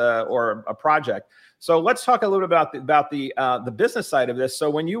event. It's or a project. So let's talk a little bit about the business side of this. So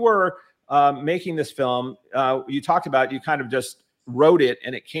when you were making this film, you talked about you kind of just wrote it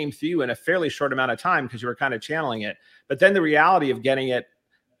and it came through you in a fairly short amount of time because you were kind of channeling it. But then the reality of getting it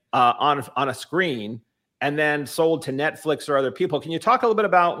on a screen and then sold to Netflix or other people. Can you talk a little bit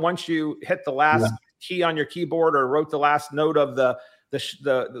about once you hit the last key on your keyboard or wrote the last note of the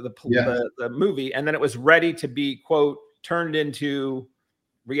movie and then it was ready to be, quote, turned into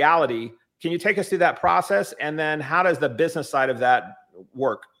reality? Can you take us through that process? And then how does the business side of that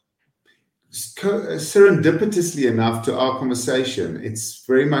work? Serendipitously enough to our conversation, it's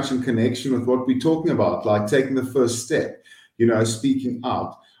very much in connection with what we're talking about, like taking the first step, you know, speaking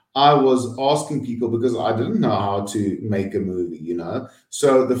out. I was asking people because I didn't know how to make a movie, you know.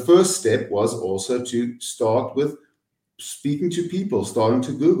 So the first step was also to start with speaking to people, starting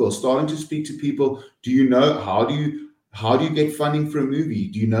to Google, starting to speak to people. Do you know, how do you get funding for a movie?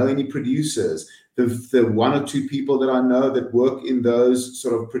 Do you know any producers? The one or two people that I know that work in those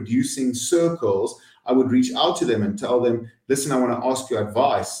sort of producing circles, I would reach out to them and tell them, listen, I want to ask you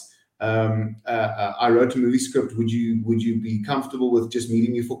advice. I wrote a movie script. Would you be comfortable with just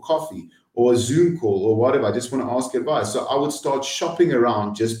meeting me for coffee or a Zoom call or whatever? I just want to ask advice. So I would start shopping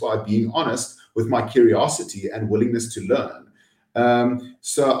around just by being honest with my curiosity and willingness to learn.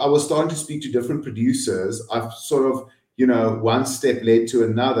 So I was starting to speak to different producers. I've sort of, you know, one step led to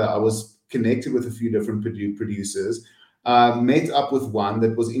another. I was connected with a few different producers, met up with one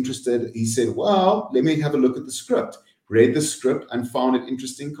that was interested. He said, well, let me have a look at the script. Read the script and found it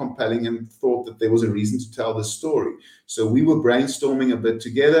interesting, compelling, and thought that there was a reason to tell this story. So we were brainstorming a bit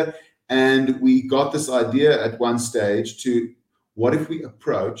together, and we got this idea at one stage to, what if we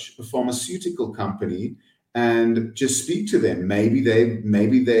approach a pharmaceutical company and just speak to them? Maybe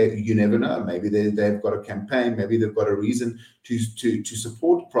they, you never know. Maybe they've got a campaign. Maybe they've got a reason to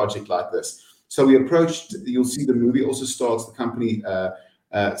support a project like this. So we approached. You'll see the movie also starts. The company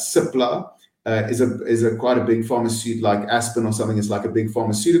Cipla is a quite a big pharmaceutical, like Aspen or something. It's like a big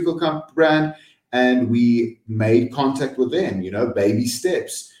pharmaceutical brand, and we made contact with them. You know, baby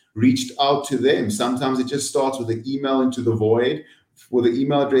steps. Reached out to them. Sometimes it just starts with an email into the void, with the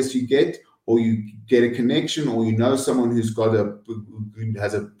email address you get. Or you get a connection, or you know someone who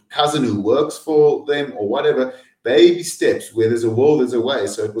has a cousin who works for them, or whatever. Baby steps. Where there's a will, there's a way.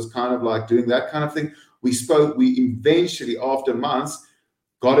 So it was kind of like doing that kind of thing. We eventually, after months,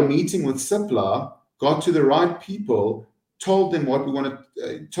 got a meeting with Cipla, got to the right people, told them what we wanted,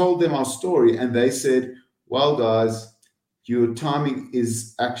 told them our story, and they said, well, guys, your timing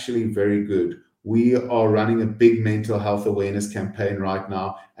is actually very good. We are running a big mental health awareness campaign right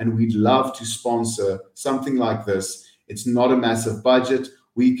now, and we'd love to sponsor something like this. It's not a massive budget.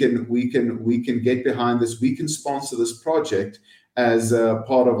 We can get behind this. We can sponsor this project as a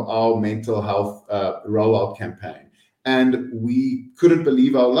part of our mental health rollout campaign. And we couldn't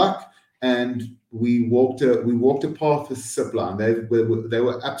believe our luck, and we walked a path with Cipla, and they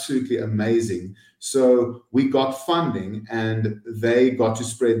were absolutely amazing. So we got funding, and they got to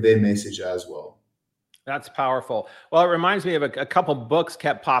spread their message as well. That's powerful. Well, it reminds me of a couple books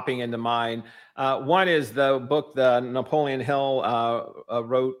kept popping into mind. One is the book that Napoleon Hill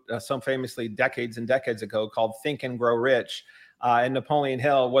wrote so famously decades and decades ago called Think and Grow Rich. And Napoleon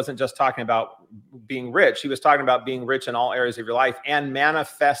Hill wasn't just talking about being rich. He was talking about being rich in all areas of your life and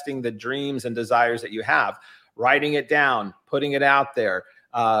manifesting the dreams and desires that you have, writing it down, putting it out there,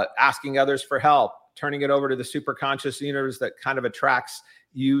 asking others for help, turning it over to the superconscious universe that kind of attracts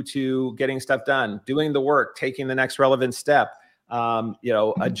you to getting stuff done, doing the work, taking the next relevant step,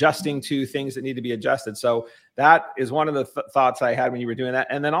 adjusting to things that need to be adjusted. So that is one of the thoughts I had when you were doing that.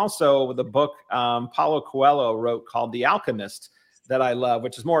 And then also the book Paulo Coelho wrote called The Alchemist that I love,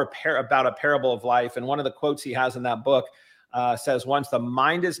 which is more about a parable of life. And one of the quotes he has in that book says, once the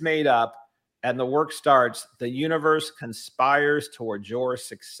mind is made up and the work starts, the universe conspires towards your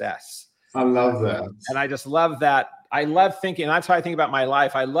success. I love that. And I just love that. I love thinking, that's how I think about my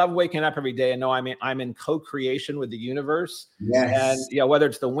life. I love waking up every day and know I'm in co-creation with the universe. Yes. And whether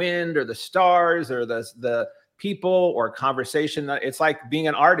it's the wind or the stars or the people or conversation, it's like being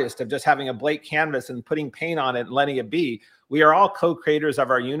an artist of just having a blank canvas and putting paint on it and letting it be. We are all co-creators of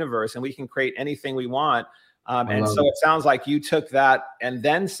our universe, and we can create anything we want. And so it sounds like you took that and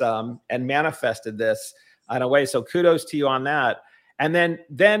then some and manifested this in a way. So kudos to you on that. And then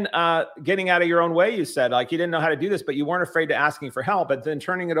getting out of your own way, you said, like you didn't know how to do this, but you weren't afraid to asking for help, but then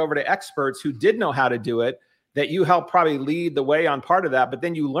turning it over to experts who did know how to do it, that you helped probably lead the way on part of that, but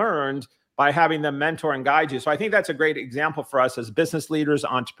then you learned by having them mentor and guide you. So I think that's a great example for us as business leaders,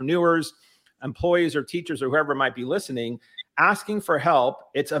 entrepreneurs, employees, or teachers, or whoever might be listening, asking for help.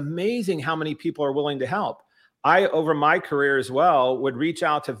 It's amazing how many people are willing to help. I, over my career as well, would reach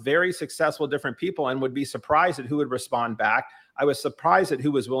out to very successful different people and would be surprised at who would respond back. I was surprised at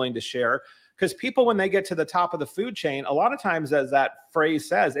who was willing to share, because people, when they get to the top of the food chain, a lot of times, as that phrase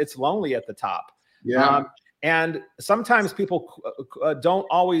says, it's lonely at the top. Yeah. And sometimes people don't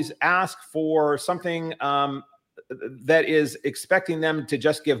always ask for something that is expecting them to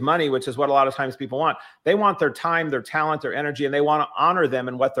just give money, which is what a lot of times people want. They want their time, their talent, their energy, and they want to honor them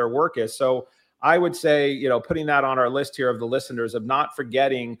and what their work is. So I would say, putting that on our list here of the listeners, of not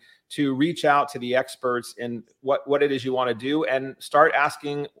forgetting to reach out to the experts in what it is you want to do, and start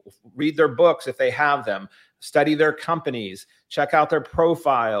asking, read their books if they have them, study their companies, check out their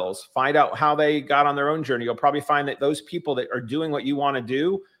profiles, find out how they got on their own journey. You'll probably find that those people that are doing what you want to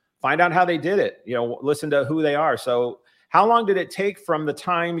do, find out how they did it, listen to who they are. So how long did it take from the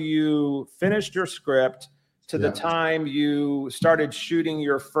time you finished your script to the time you started shooting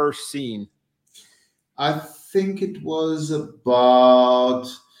your first scene? I think it was about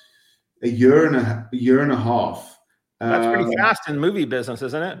a year and a half. That's pretty fast in movie business,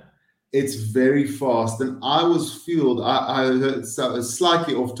 isn't it? It's very fast. And I was fueled. I heard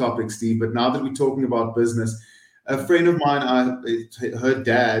slightly off topic, Steve, but now that we're talking about business, a friend of mine, her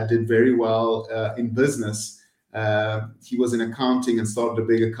dad did very well in business. He was in accounting and started a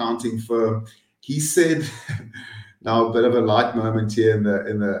big accounting firm. He said, now a bit of a light moment here in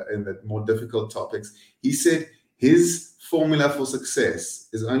the more difficult topics. He said his formula for success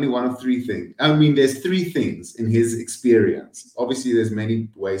is only one of three things. I mean, there's three things in his experience. Obviously, there's many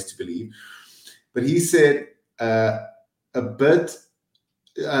ways to believe, but he said a bit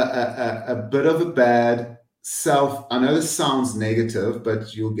of a bad self. I know this sounds negative,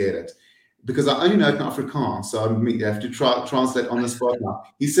 but you'll get it, because I only know it in Afrikaans, so I have to translate on the spot now.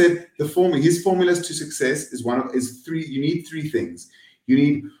 He said his formulas to success is three. You need three things. You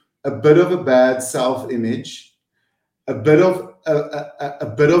need a bit of a bad self-image, a bit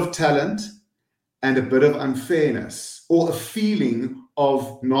of talent, and a bit of unfairness, or a feeling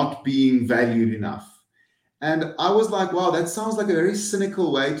of not being valued enough. And I was like, wow, that sounds like a very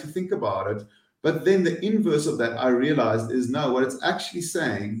cynical way to think about it. But then the inverse of that, I realized, is no, what it's actually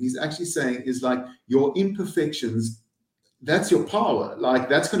saying, he's actually saying is like your imperfections, that's your power. Like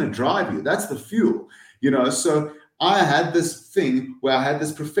that's going to drive you. That's the fuel, So I had this thing where I had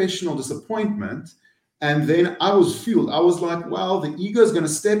this professional disappointment, and then I was fueled. I was like, well, the ego is going to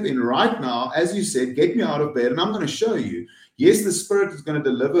step in right now, as you said, get me out of bed, and I'm going to show you. Yes, the spirit is going to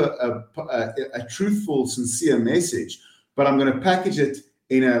deliver a truthful, sincere message, but I'm going to package it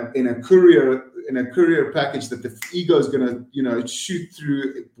in a courier package that the ego is going to shoot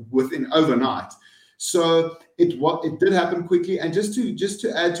through within overnight. So it did happen quickly. And just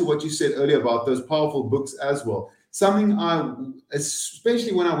to add to what you said earlier about those powerful books as well, something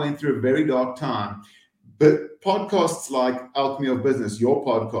especially when I went through a very dark time, but podcasts like Alchemy of Business, your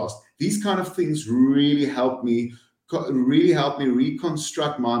podcast, these kind of things really helped me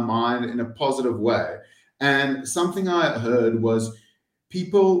reconstruct my mind in a positive way. And something I heard was,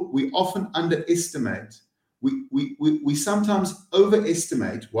 we often underestimate. We sometimes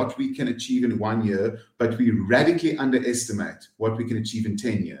overestimate what we can achieve in 1 year, but we radically underestimate what we can achieve in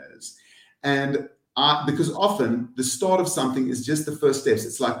 10 years. And because often the start of something is just the first steps.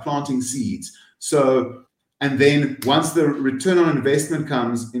 It's like planting seeds. So, and then once the return on investment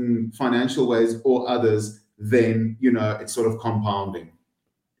comes in financial ways or others, then, it's sort of compounding.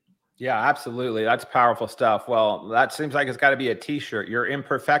 Yeah, absolutely. That's powerful stuff. Well, that seems like it's got to be a t-shirt. Your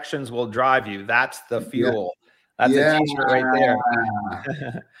imperfections will drive you. That's the fuel. That's a t-shirt right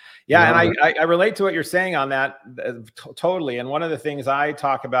there. Yeah. And I relate to what you're saying on that totally. And one of the things I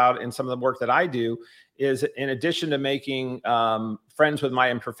talk about in some of the work that I do is, in addition to making friends with my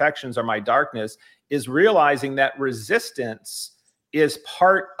imperfections or my darkness, is realizing that resistance is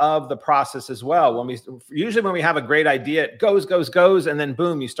part of the process as well. Usually when we have a great idea, it goes, and then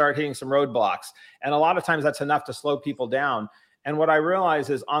boom, you start hitting some roadblocks. And a lot of times that's enough to slow people down. And what I realize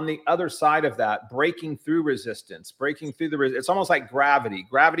is, on the other side of that, breaking through resistance, it's almost like gravity.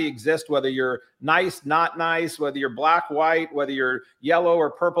 Gravity exists whether you're nice, not nice, whether you're black, white, whether you're yellow or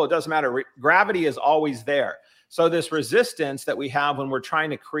purple, it doesn't matter. Gravity is always there. So this resistance that we have when we're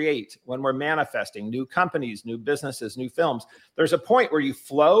trying to create, when we're manifesting new companies, new businesses, new films, there's a point where you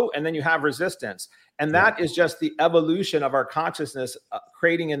flow and then you have resistance. And that is just the evolution of our consciousness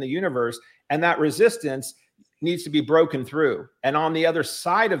creating in the universe. And that resistance needs to be broken through. And on the other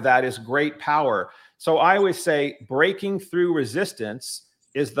side of that is great power. So I always say breaking through resistance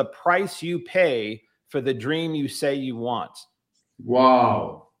is the price you pay for the dream you say you want.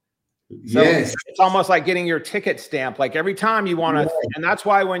 Wow. So yes. It's almost like getting your ticket stamp. Like every time you want to, and that's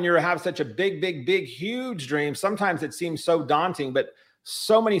why when you have such a big, huge dream, sometimes it seems so daunting, but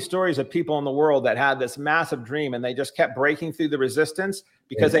so many stories of people in the world that had this massive dream and they just kept breaking through the resistance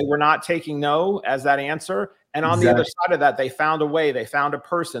because they were not taking no as that answer. And on the other side of that, they found a way, they found a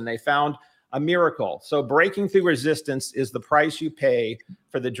person, they found a miracle. So breaking through resistance is the price you pay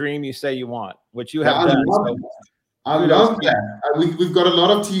for the dream you say you want, which you have done. I love that. We've got a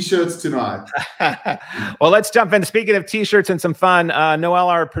lot of t-shirts tonight. Well, let's jump in. Speaking of t-shirts and some fun, Noel,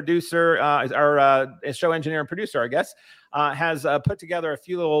 our producer, our show engineer and producer, I guess, has put together a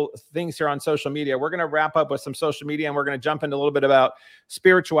few little things here on social media. We're going to wrap up with some social media, and we're going to jump into a little bit about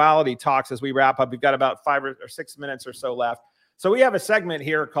spirituality talks as we wrap up. We've got about 5 or 6 minutes or so left. So we have a segment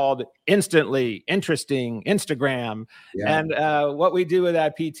here called Instantly Interesting Instagram. Yeah. And what we do with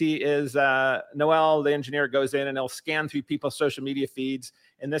that, PT, is Noel, the engineer, goes in and he'll scan through people's social media feeds,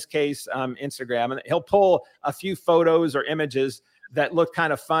 in this case, Instagram, and he'll pull a few photos or images that look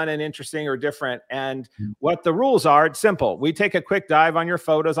kind of fun and interesting or different. And what the rules are, it's simple. We take a quick dive on your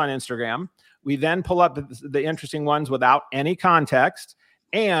photos on Instagram. We then pull up the interesting ones without any context.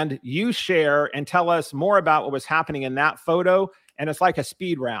 And you share and tell us more about what was happening in that photo. And it's like a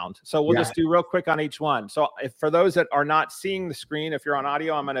speed round. So we'll just do real quick on each one. So for those that are not seeing the screen, if you're on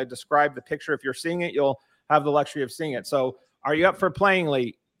audio, I'm going to describe the picture. If you're seeing it, you'll have the luxury of seeing it. So are you up for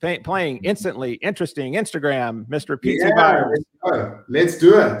playing Instantly Interesting Instagram, Mr. Pietie Beyers? Let's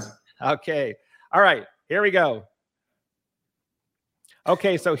do it. Okay. All right. Here we go.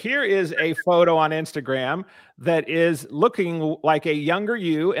 Okay, so here is a photo on Instagram that is looking like a younger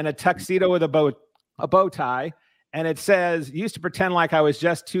you in a tuxedo with a bow tie. And it says, used to pretend like I was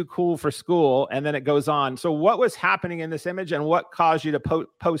just too cool for school. And then it goes on. So what was happening in this image and what caused you to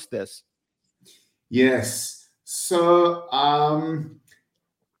post this? Yes. So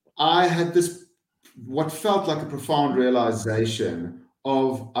I had this, what felt like a profound realization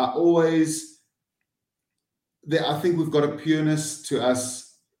of I think we've got a pureness to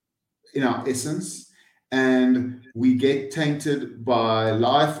us in our essence, and we get tainted by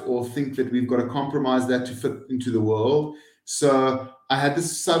life or think that we've got to compromise that to fit into the world. So I had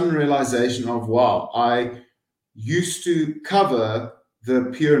this sudden realization of, wow, I used to cover the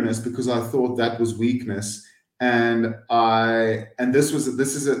pureness because I thought that was weakness. And this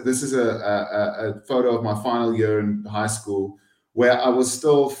is a photo of my final year in high school, where I was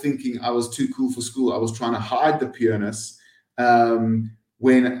still thinking I was too cool for school. I was trying to hide the pureness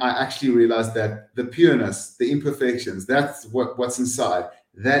when I actually realized that the pureness, the imperfections, that's what's inside.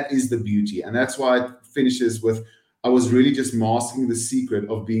 That is the beauty. And that's why it finishes with, I was really just masking the secret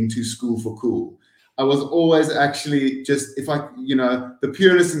of being too school for cool. I was always actually just, the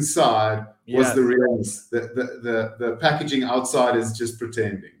pureness inside was the realness. The packaging outside is just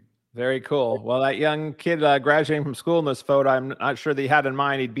pretending. Very cool. Well, that young kid graduating from school in this photo, I'm not sure that he had in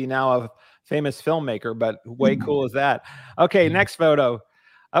mind he'd be now a famous filmmaker, but way cool is that. Okay, next photo.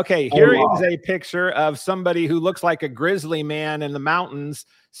 Okay, here is a picture of somebody who looks like a grizzly man in the mountains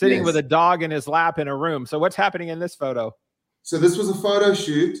sitting with a dog in his lap in a room. So what's happening in this photo? So this was a photo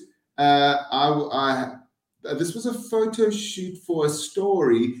shoot. This was a photo shoot for a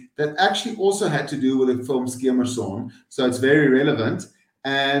story that actually also had to do with the film Skemerson. So it's very relevant.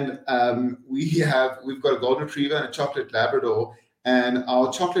 And we've got a golden retriever and a chocolate Labrador. And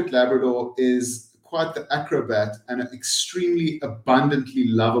our chocolate Labrador is quite the acrobat and an extremely abundantly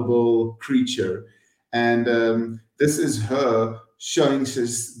lovable creature. And this is her showing.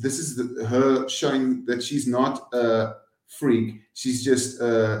 Her showing that she's not a freak. She's just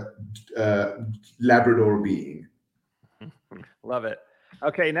a Labrador being. Love it.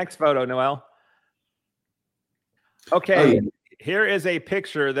 Okay, next photo, Noel. Okay. Oh, yeah. Here is a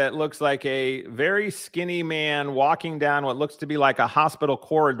picture that looks like a very skinny man walking down what looks to be like a hospital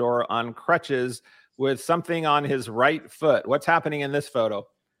corridor on crutches with something on his right foot. What's happening in this photo?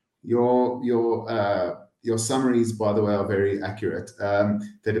 Your summaries, by the way, are very accurate.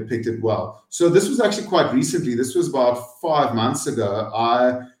 They depict it well. So this was actually quite recently. This was about 5 months ago.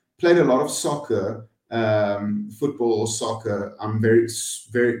 I played a lot of soccer, football or soccer. I'm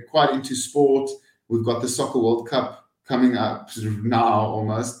very quite into sport. We've got the Soccer World Cup coming up now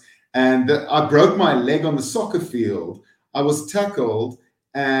almost. And I broke my leg on the soccer field. I was tackled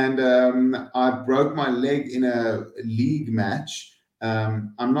and I broke my leg in a league match.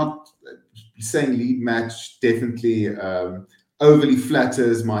 I'm not saying league match definitely overly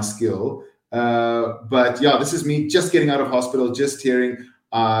flatters my skill. But yeah, this is me just getting out of hospital, just hearing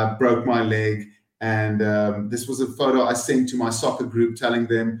I broke my leg. And this was a photo I sent to my soccer group telling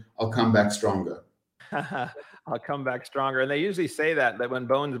them I'll come back stronger. I'll come back stronger. And they usually say that when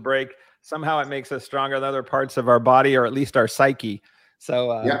bones break, somehow it makes us stronger than other parts of our body, or at least our psyche.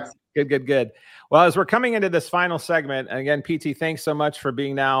 So yeah. Good. Well, as we're coming into this final segment, and again, Pietie, thanks so much for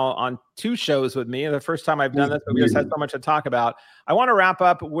being now on 2 shows with me. The first time I've done this, but we just had so much to talk about. I want to wrap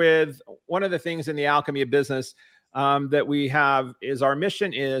up with one of the things in the alchemy of business that we have is our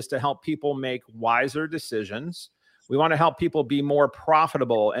mission is to help people make wiser decisions. We want to help people be more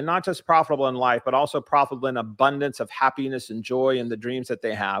profitable, and not just profitable in life, but also profitable in abundance of happiness and joy in the dreams that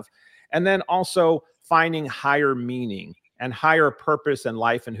they have. And then also finding higher meaning and higher purpose in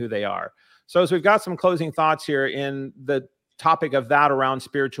life and who they are. So as we've got some closing thoughts here in the topic of that around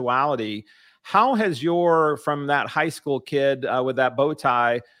spirituality, how has from that high school kid with that bow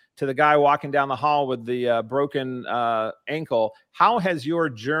tie to the guy walking down the hall with the broken ankle, how has your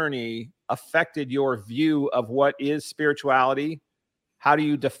journey affected your view of what is spirituality? How do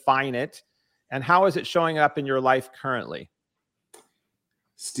you define it? And how is it showing up in your life currently?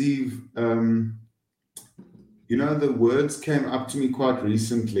 Steve, the words came up to me quite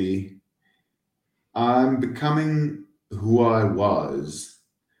recently. I'm becoming who I was,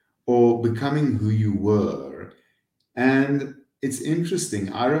 or becoming who you were. And it's interesting.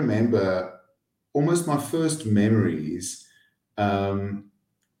 I remember almost my first memories of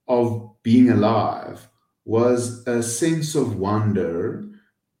being alive was a sense of wonder,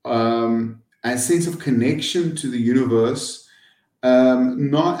 a sense of connection to the universe,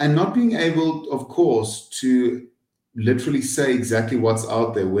 not being able, of course, to literally say exactly what's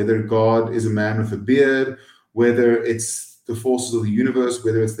out there, whether God is a man with a beard, whether it's the forces of the universe,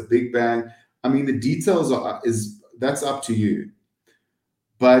 whether it's the Big Bang. I mean, the details that's up to you.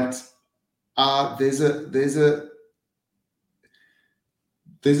 But there's a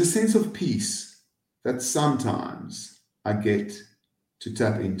sense of peace that sometimes I get to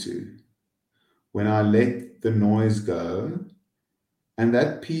tap into when I let the noise go, and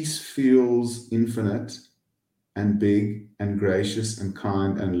that peace feels infinite and big and gracious and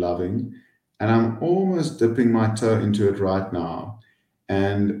kind and loving. And I'm almost dipping my toe into it right now.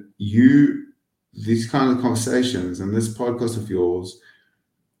 And these kind of conversations and this podcast of yours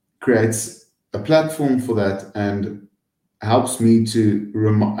creates a platform for that and helps me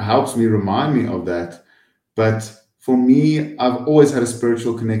remind me of that. But for me, I've always had a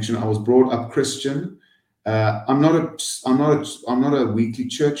spiritual connection. I was brought up Christian. I'm not a weekly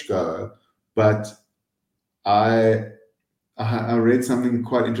churchgoer, but I read something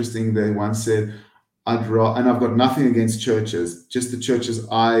quite interesting. They once said, and I've got nothing against churches, just the churches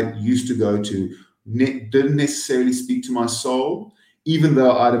I used to go to didn't necessarily speak to my soul, even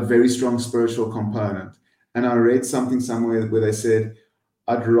though I had a very strong spiritual component. And I read something somewhere where they said,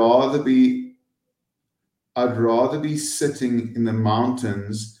 I'd rather be sitting in the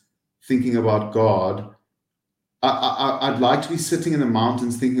mountains thinking about God. I'd like to be sitting in the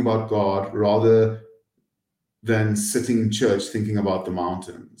mountains thinking about God rather than sitting in church thinking about the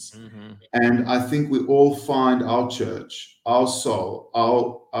mountains. Mm-hmm. And I think we all find our church, our soul,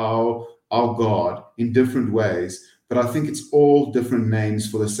 our God in different ways, but I think it's all different names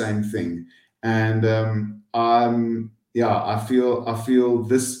for the same thing. And I'm yeah, I feel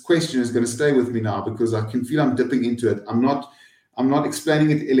this question is going to stay with me now, because I can feel I'm dipping into it. I'm not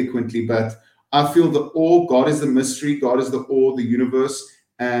explaining it eloquently, but I feel the awe. God is the mystery. God is the awe, the universe.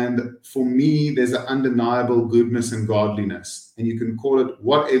 And for me, there's an undeniable goodness and godliness. And you can call it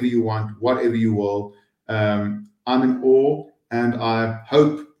whatever you want, whatever you will. I'm in awe, and I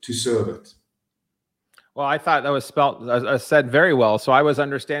hope to serve it. Well, I thought that was said very well. So I was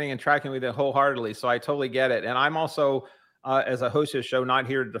understanding and tracking with it wholeheartedly. So I totally get it. And I'm also, as a host of the show, not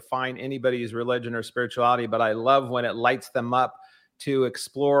here to define anybody's religion or spirituality, but I love when it lights them up to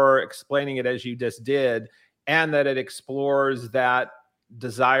explore, explaining it as you just did, and that it explores that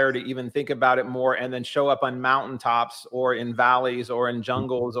desire to even think about it more, and then show up on mountaintops or in valleys or in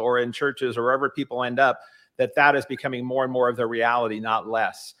jungles or in churches or wherever people end up, that is becoming more and more of their reality, not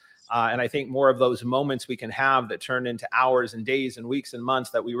less. And I think more of those moments we can have that turn into hours and days and weeks and months,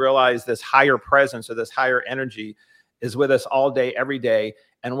 that we realize this higher presence or this higher energy is with us all day, every day.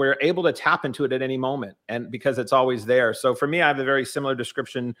 And we're able to tap into it at any moment, and because it's always there. So for me, I have a very similar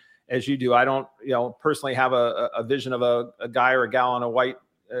description as you do. I don't, personally have a vision of a guy or a gal in a white,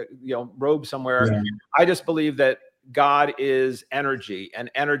 robe somewhere. Yeah. I just believe that God is energy,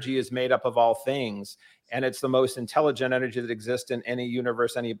 and energy is made up of all things. And it's the most intelligent energy that exists in any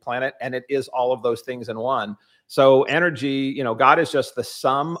universe, any planet. And it is all of those things in one. So energy, God is just the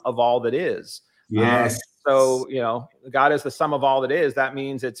sum of all that is. Yes. So, God is the sum of all that is. That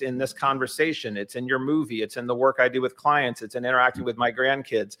means it's in this conversation. It's in your movie. It's in the work I do with clients. It's in interacting with my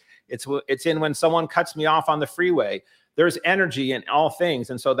grandkids. It's in when someone cuts me off on the freeway. There's energy in all things.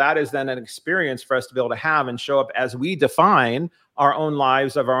 And so that is then an experience for us to be able to have and show up as we define our own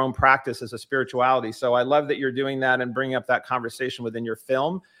lives of our own practice as a spirituality. So I love that you're doing that and bringing up that conversation within your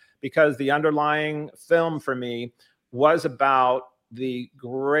film, because the underlying film for me was about the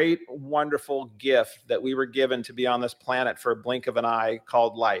great, wonderful gift that we were given to be on this planet for a blink of an eye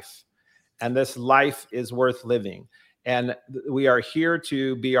called life. And this life is worth living. And we are here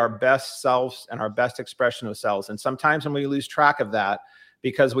to be our best selves and our best expression of selves. And sometimes when we lose track of that,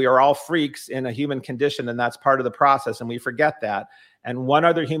 because we are all freaks in a human condition, and that's part of the process, and we forget that. And one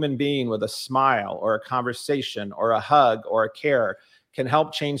other human being with a smile or a conversation or a hug or a care can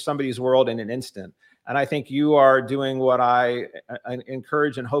help change somebody's world in an instant. And I think you are doing what I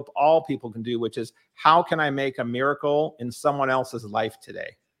encourage and hope all people can do, which is, how can I make a miracle in someone else's life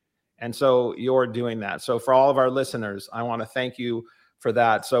today? And so you're doing that. So for all of our listeners, I want to thank you for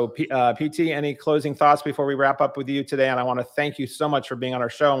that. So Pietie, any closing thoughts before we wrap up with you today? And I want to thank you so much for being on our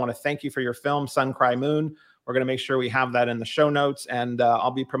show. I want to thank you for your film, Sun Cry Moon. We're going to make sure we have that in the show notes. And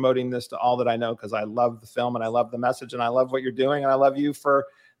I'll be promoting this to all that I know, because I love the film and I love the message and I love what you're doing. And I love you for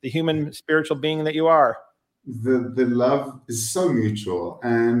the human spiritual being that you are. The love is so mutual.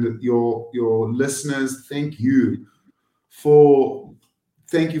 And your listeners, thank you for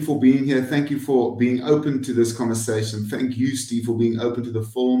being here. Thank you for being open to this conversation. Thank you, Steve, for being open to the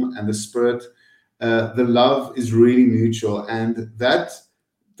film and the spirit. The love is really mutual, and that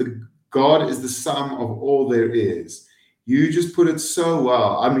the God is the sum of all there is. You just put it so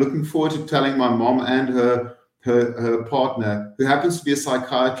well. I'm looking forward to telling my mom and her partner, who happens to be a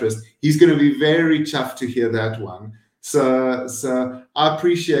psychiatrist. He's going to be very chuffed to hear that one. So I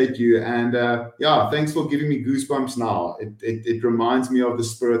appreciate you. And thanks for giving me goosebumps now. It reminds me of the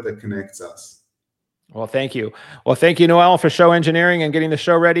spirit that connects us. Well, thank you. Well, thank you, Noel, for show engineering and getting the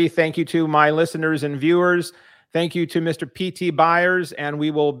show ready. Thank you to my listeners and viewers. Thank you to Mr. Pietie Beyers. And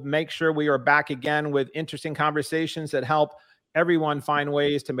we will make sure we are back again with interesting conversations that help everyone find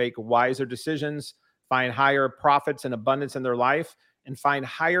ways to make wiser decisions, find higher profits and abundance in their life, and find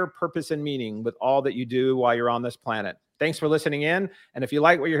higher purpose and meaning with all that you do while you're on this planet. Thanks for listening in. And if you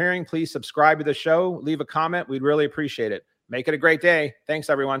like what you're hearing, please subscribe to the show, leave a comment. We'd really appreciate it. Make it a great day. Thanks,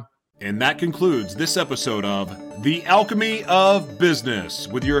 everyone. And that concludes this episode of The Alchemy of Business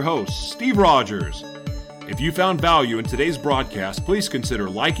with your host, Steve Rogers. If you found value in today's broadcast, please consider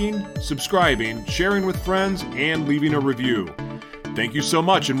liking, subscribing, sharing with friends, and leaving a review. Thank you so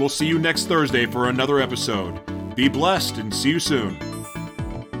much, and we'll see you next Thursday for another episode. Be blessed and see you soon.